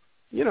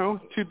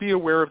 to be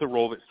aware of the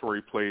role that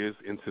story plays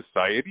in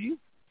society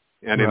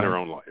and in their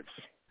own lives.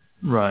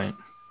 Right.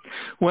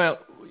 Well,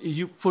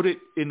 you put it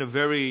in a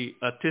very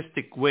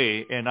artistic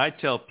way, and I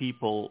tell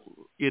people,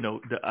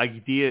 the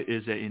idea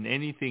is that in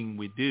anything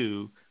we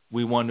do,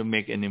 we want to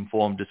make an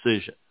informed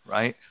decision,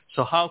 right?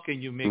 So how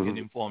can you make mm-hmm. an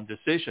informed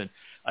decision?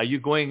 Are you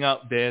going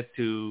out there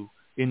to,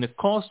 in the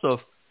course of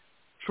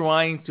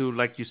trying to,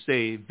 like you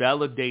say,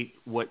 validate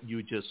what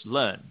you just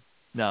learned?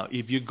 Now,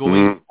 if you're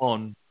going mm-hmm.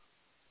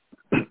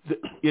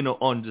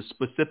 on the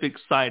specific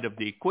side of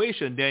the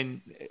equation,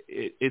 then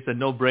it's a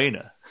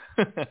no-brainer.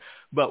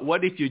 But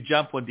what if you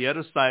jump on the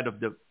other side of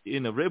the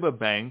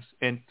riverbanks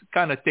and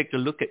kind of take a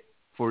look at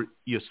for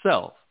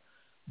yourself?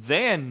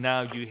 Then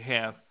now you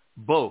have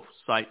both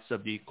sides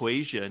of the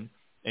equation,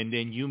 and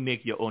then you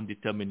make your own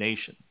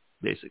determination,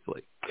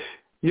 basically.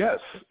 Yes,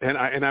 and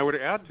I would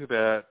add to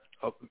that,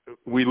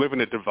 we live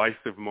in a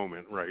divisive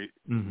moment, right?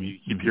 Mm-hmm. You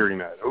keep mm-hmm. hearing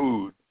that.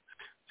 Oh,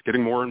 it's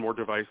getting more and more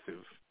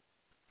divisive.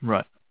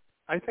 Right.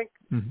 I think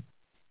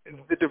mm-hmm.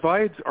 the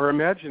divides are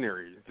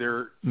imaginary.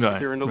 They're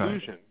an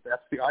illusion.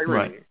 That's the irony.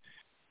 Right.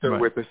 So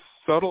with a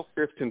subtle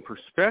shift in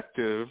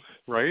perspective,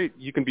 right,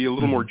 you can be a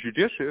little mm-hmm. more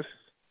judicious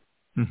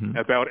mm-hmm.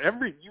 about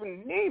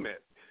you name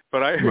it.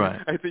 But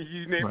I think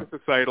you name a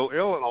societal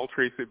ill, and I'll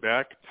trace it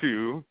back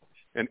to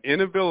an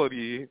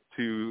inability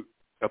to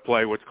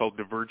apply what's called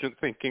divergent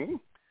thinking,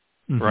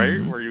 mm-hmm.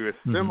 right, where you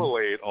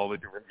assimilate mm-hmm. all the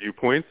different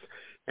viewpoints,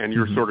 and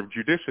you're mm-hmm. sort of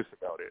judicious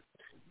about it.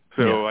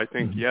 So I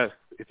think, mm-hmm. yes,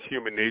 it's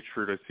human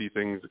nature to see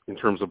things in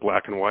terms of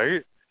black and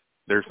white.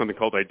 There's something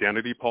called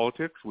identity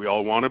politics. We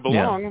all want to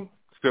belong. Yeah.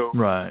 So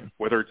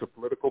whether it's a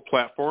political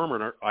platform or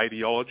an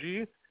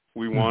ideology,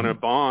 we mm-hmm. want to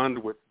bond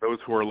with those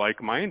who are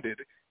like-minded.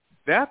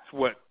 That's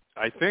what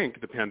I think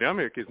the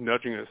pandemic is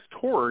nudging us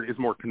toward, is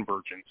more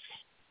convergence.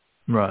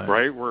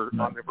 Right? We're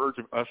on the verge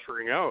of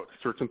ushering out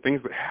certain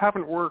things that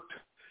haven't worked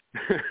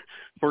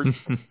for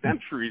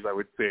centuries, I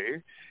would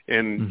say,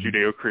 in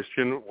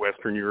Judeo-Christian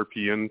Western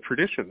European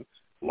tradition,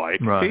 like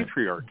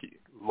patriarchy,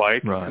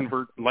 like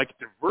like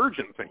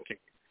divergent thinking,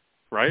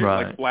 right?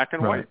 Like black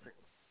and white thinking.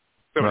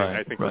 So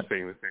I think we're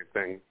saying the same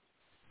thing.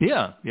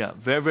 Yeah,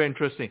 very, very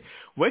interesting.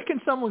 Where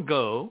can someone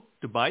go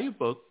to buy your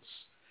books,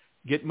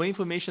 get more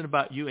information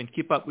about you, and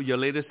keep up with your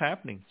latest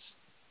happenings?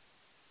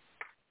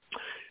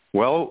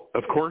 Well,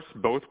 of course,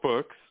 both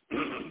books,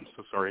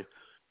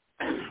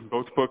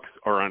 both books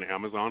are on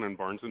Amazon and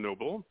Barnes &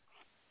 Noble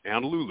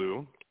and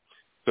Lulu.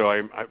 So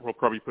I will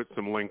probably put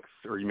some links,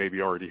 or you maybe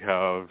already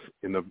have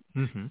in the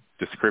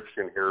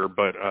description here.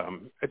 But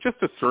just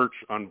a search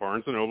on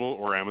Barnes & Noble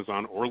or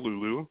Amazon or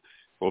Lulu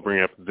will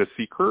bring up The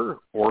Seeker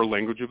or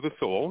Language of the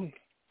Soul.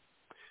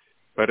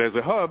 But as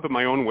a hub,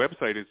 my own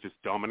website is just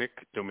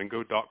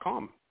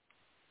DominickDomingo.com.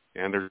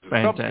 And there's a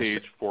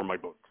subpage for my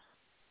books.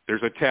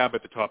 There's a tab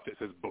at the top that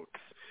says books.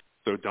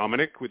 So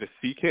Dominick with a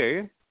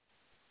CK,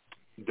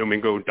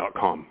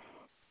 Domingo.com.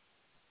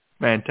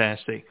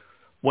 Fantastic.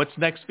 What's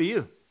next for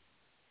you?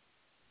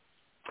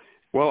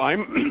 Well,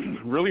 I'm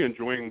really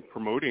enjoying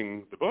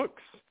promoting the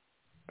books.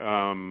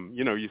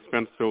 You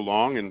spend so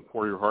long and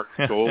pour your heart,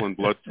 soul, and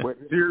blood, sweat,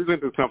 and tears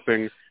into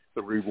something.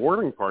 The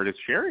rewarding part is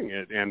sharing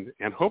it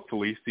and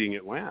hopefully seeing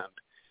it land.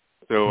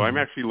 So I'm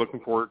actually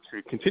looking forward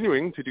to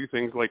continuing to do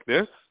things like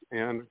this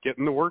and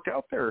getting the work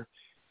out there.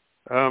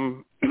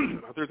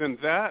 Other than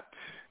that,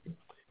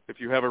 if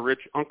you have a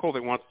rich uncle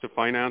that wants to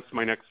finance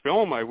my next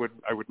film, I would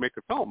make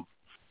a film.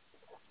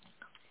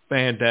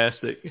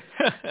 Fantastic.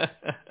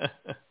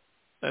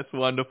 That's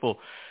wonderful.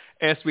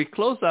 As we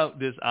close out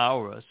this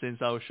hour,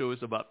 since our show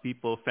is about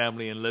people,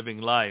 family, and living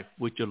life,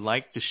 would you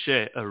like to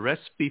share a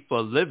recipe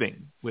for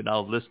living with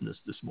our listeners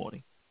this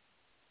morning?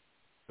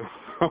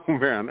 Oh,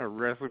 man, a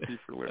recipe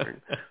for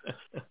living.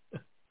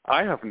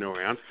 I have no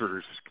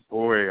answers.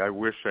 Boy, I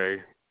wish I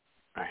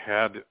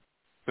had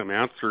some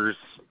answers.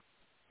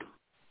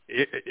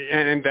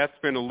 And that's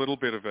been a little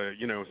bit of a,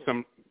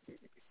 some,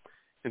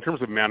 in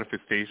terms of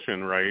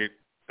manifestation, right?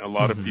 A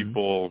lot of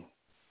people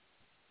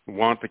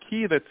want the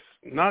key that's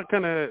not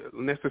going to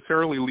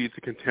necessarily lead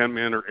to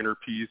contentment or inner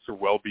peace or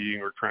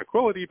well-being or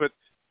tranquility, but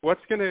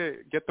what's going to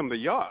get them the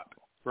yacht,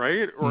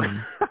 right? Or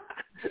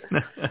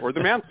or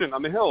the mansion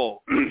on the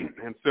hill.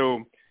 And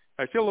so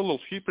I feel a little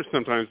sheepish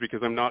sometimes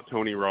because I'm not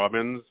Tony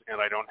Robbins and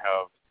I don't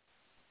have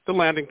the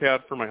landing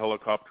pad for my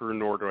helicopter,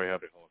 nor do I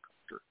have a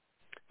helicopter.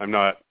 I'm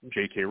not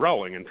J.K.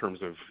 Rowling in terms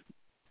of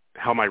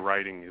how my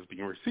writing is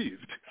being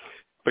received.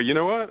 But you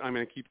know what? I'm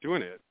going to keep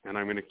doing it, and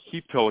I'm going to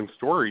keep telling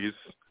stories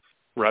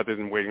rather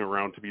than waiting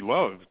around to be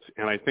loved.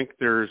 And I think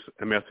there's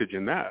a message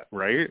in that,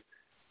 right?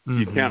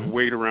 You can't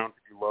wait around to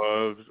be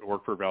loved or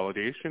for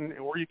validation,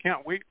 or you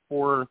can't wait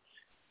for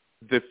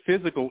the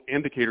physical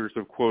indicators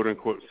of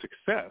quote-unquote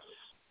success.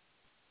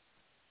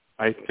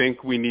 I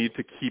think we need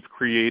to keep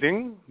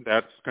creating.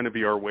 That's going to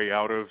be our way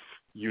out of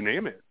you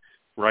name it,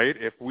 right?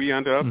 If we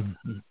end up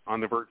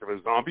on the verge of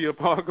a zombie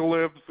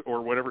apocalypse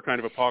or whatever kind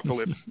of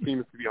apocalypse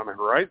seems to be on the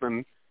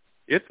horizon,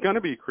 it's going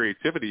to be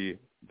creativity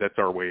that's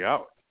our way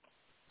out.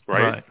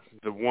 Right?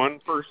 The one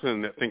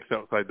person that thinks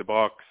outside the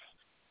box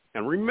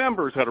and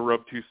remembers how to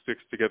rub two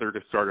sticks together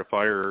to start a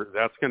fire,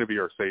 that's going to be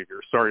our savior.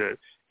 Sorry to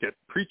get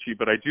preachy,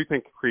 but I do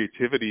think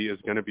creativity is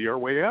going to be our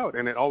way out,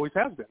 and it always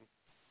has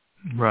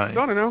been. Right. So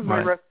I don't know.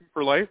 My recipe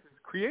for life is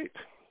create.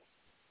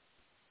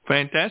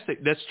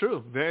 Fantastic. That's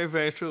true. Very,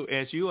 very true.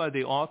 As you are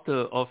the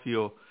author of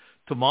your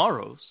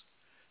Tomorrows,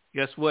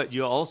 guess what?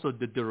 You're also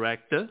the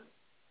director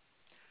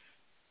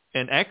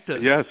and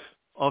actor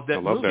of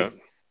that movie. I love that.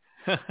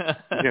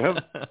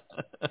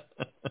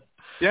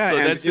 Yeah, so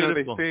and that's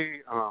beautiful. They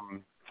say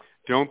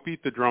don't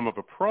beat the drum of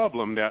a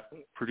problem that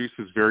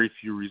produces very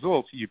few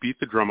results. You beat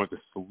the drum of the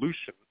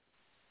solution.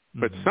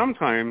 But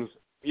sometimes,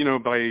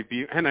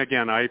 and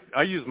again, I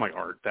use my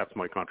art. That's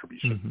my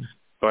contribution.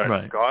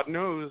 But God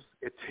knows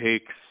it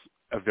takes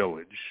a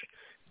village.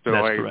 So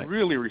I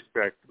really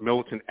respect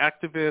militant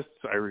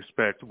activists. I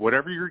respect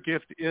whatever your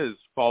gift is,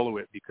 follow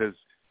it, because,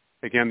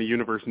 again, the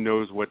universe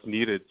knows what's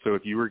needed. So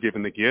if you were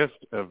given the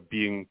gift of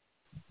being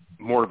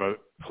more of a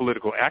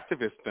political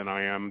activist than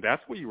I am,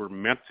 that's what you were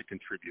meant to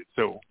contribute.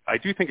 So I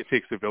do think it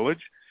takes a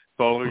village.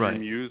 Follow your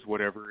muse,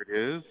 whatever it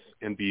is,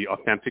 and be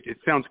authentic. It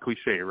sounds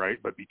cliche, right?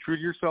 But be true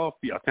to yourself,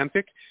 be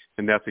authentic,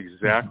 and that's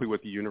exactly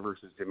what the universe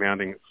is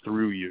demanding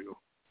through you.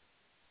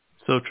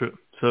 So true.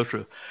 So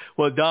true.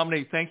 Well,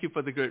 Dominick, thank you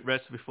for the great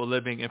recipe for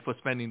living and for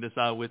spending this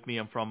hour with me.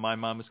 I'm from My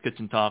Mama's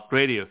Kitchen Talk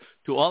Radio.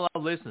 To all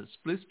our listeners,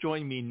 please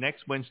join me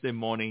next Wednesday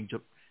morning,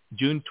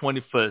 June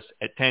 21st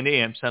at 10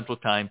 a.m. Central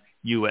Time,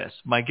 U.S.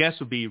 My guest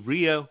will be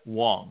Rhea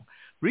Wong.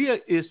 Rhea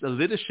is a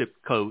leadership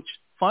coach,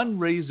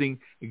 fundraising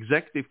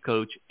executive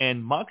coach,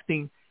 and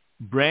marketing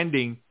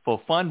branding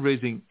for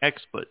fundraising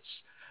experts.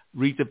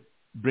 Rhea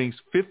brings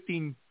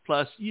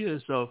 15-plus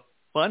years of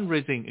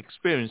fundraising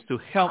experience to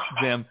help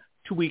them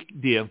tweak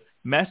their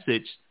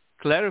message,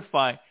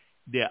 clarify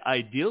their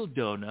ideal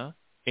donor,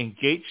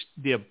 engage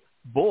their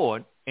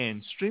board,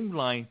 and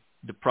streamline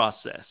the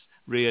process.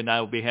 Ray and I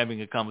will be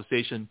having a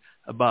conversation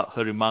about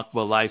her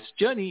remarkable life's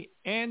journey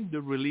and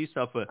the release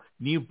of a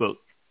new book,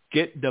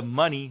 Get the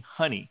Money,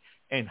 Honey,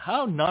 and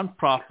how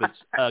nonprofits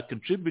are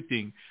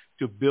contributing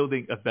to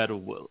building a better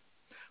world.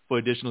 For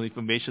additional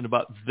information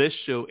about this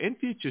show and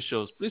future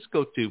shows, please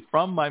go to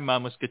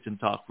FromMyMama's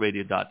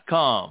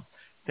KitchenTalkRadio.com.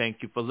 Thank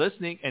you for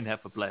listening and have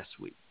a blessed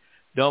week.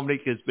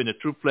 Dominick, it's been a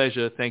true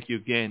pleasure. Thank you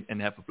again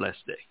and have a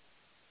blessed day.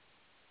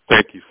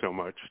 Thank you so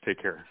much.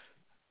 Take care.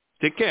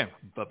 Take care.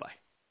 Bye-bye.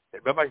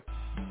 Okay,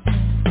 bye-bye.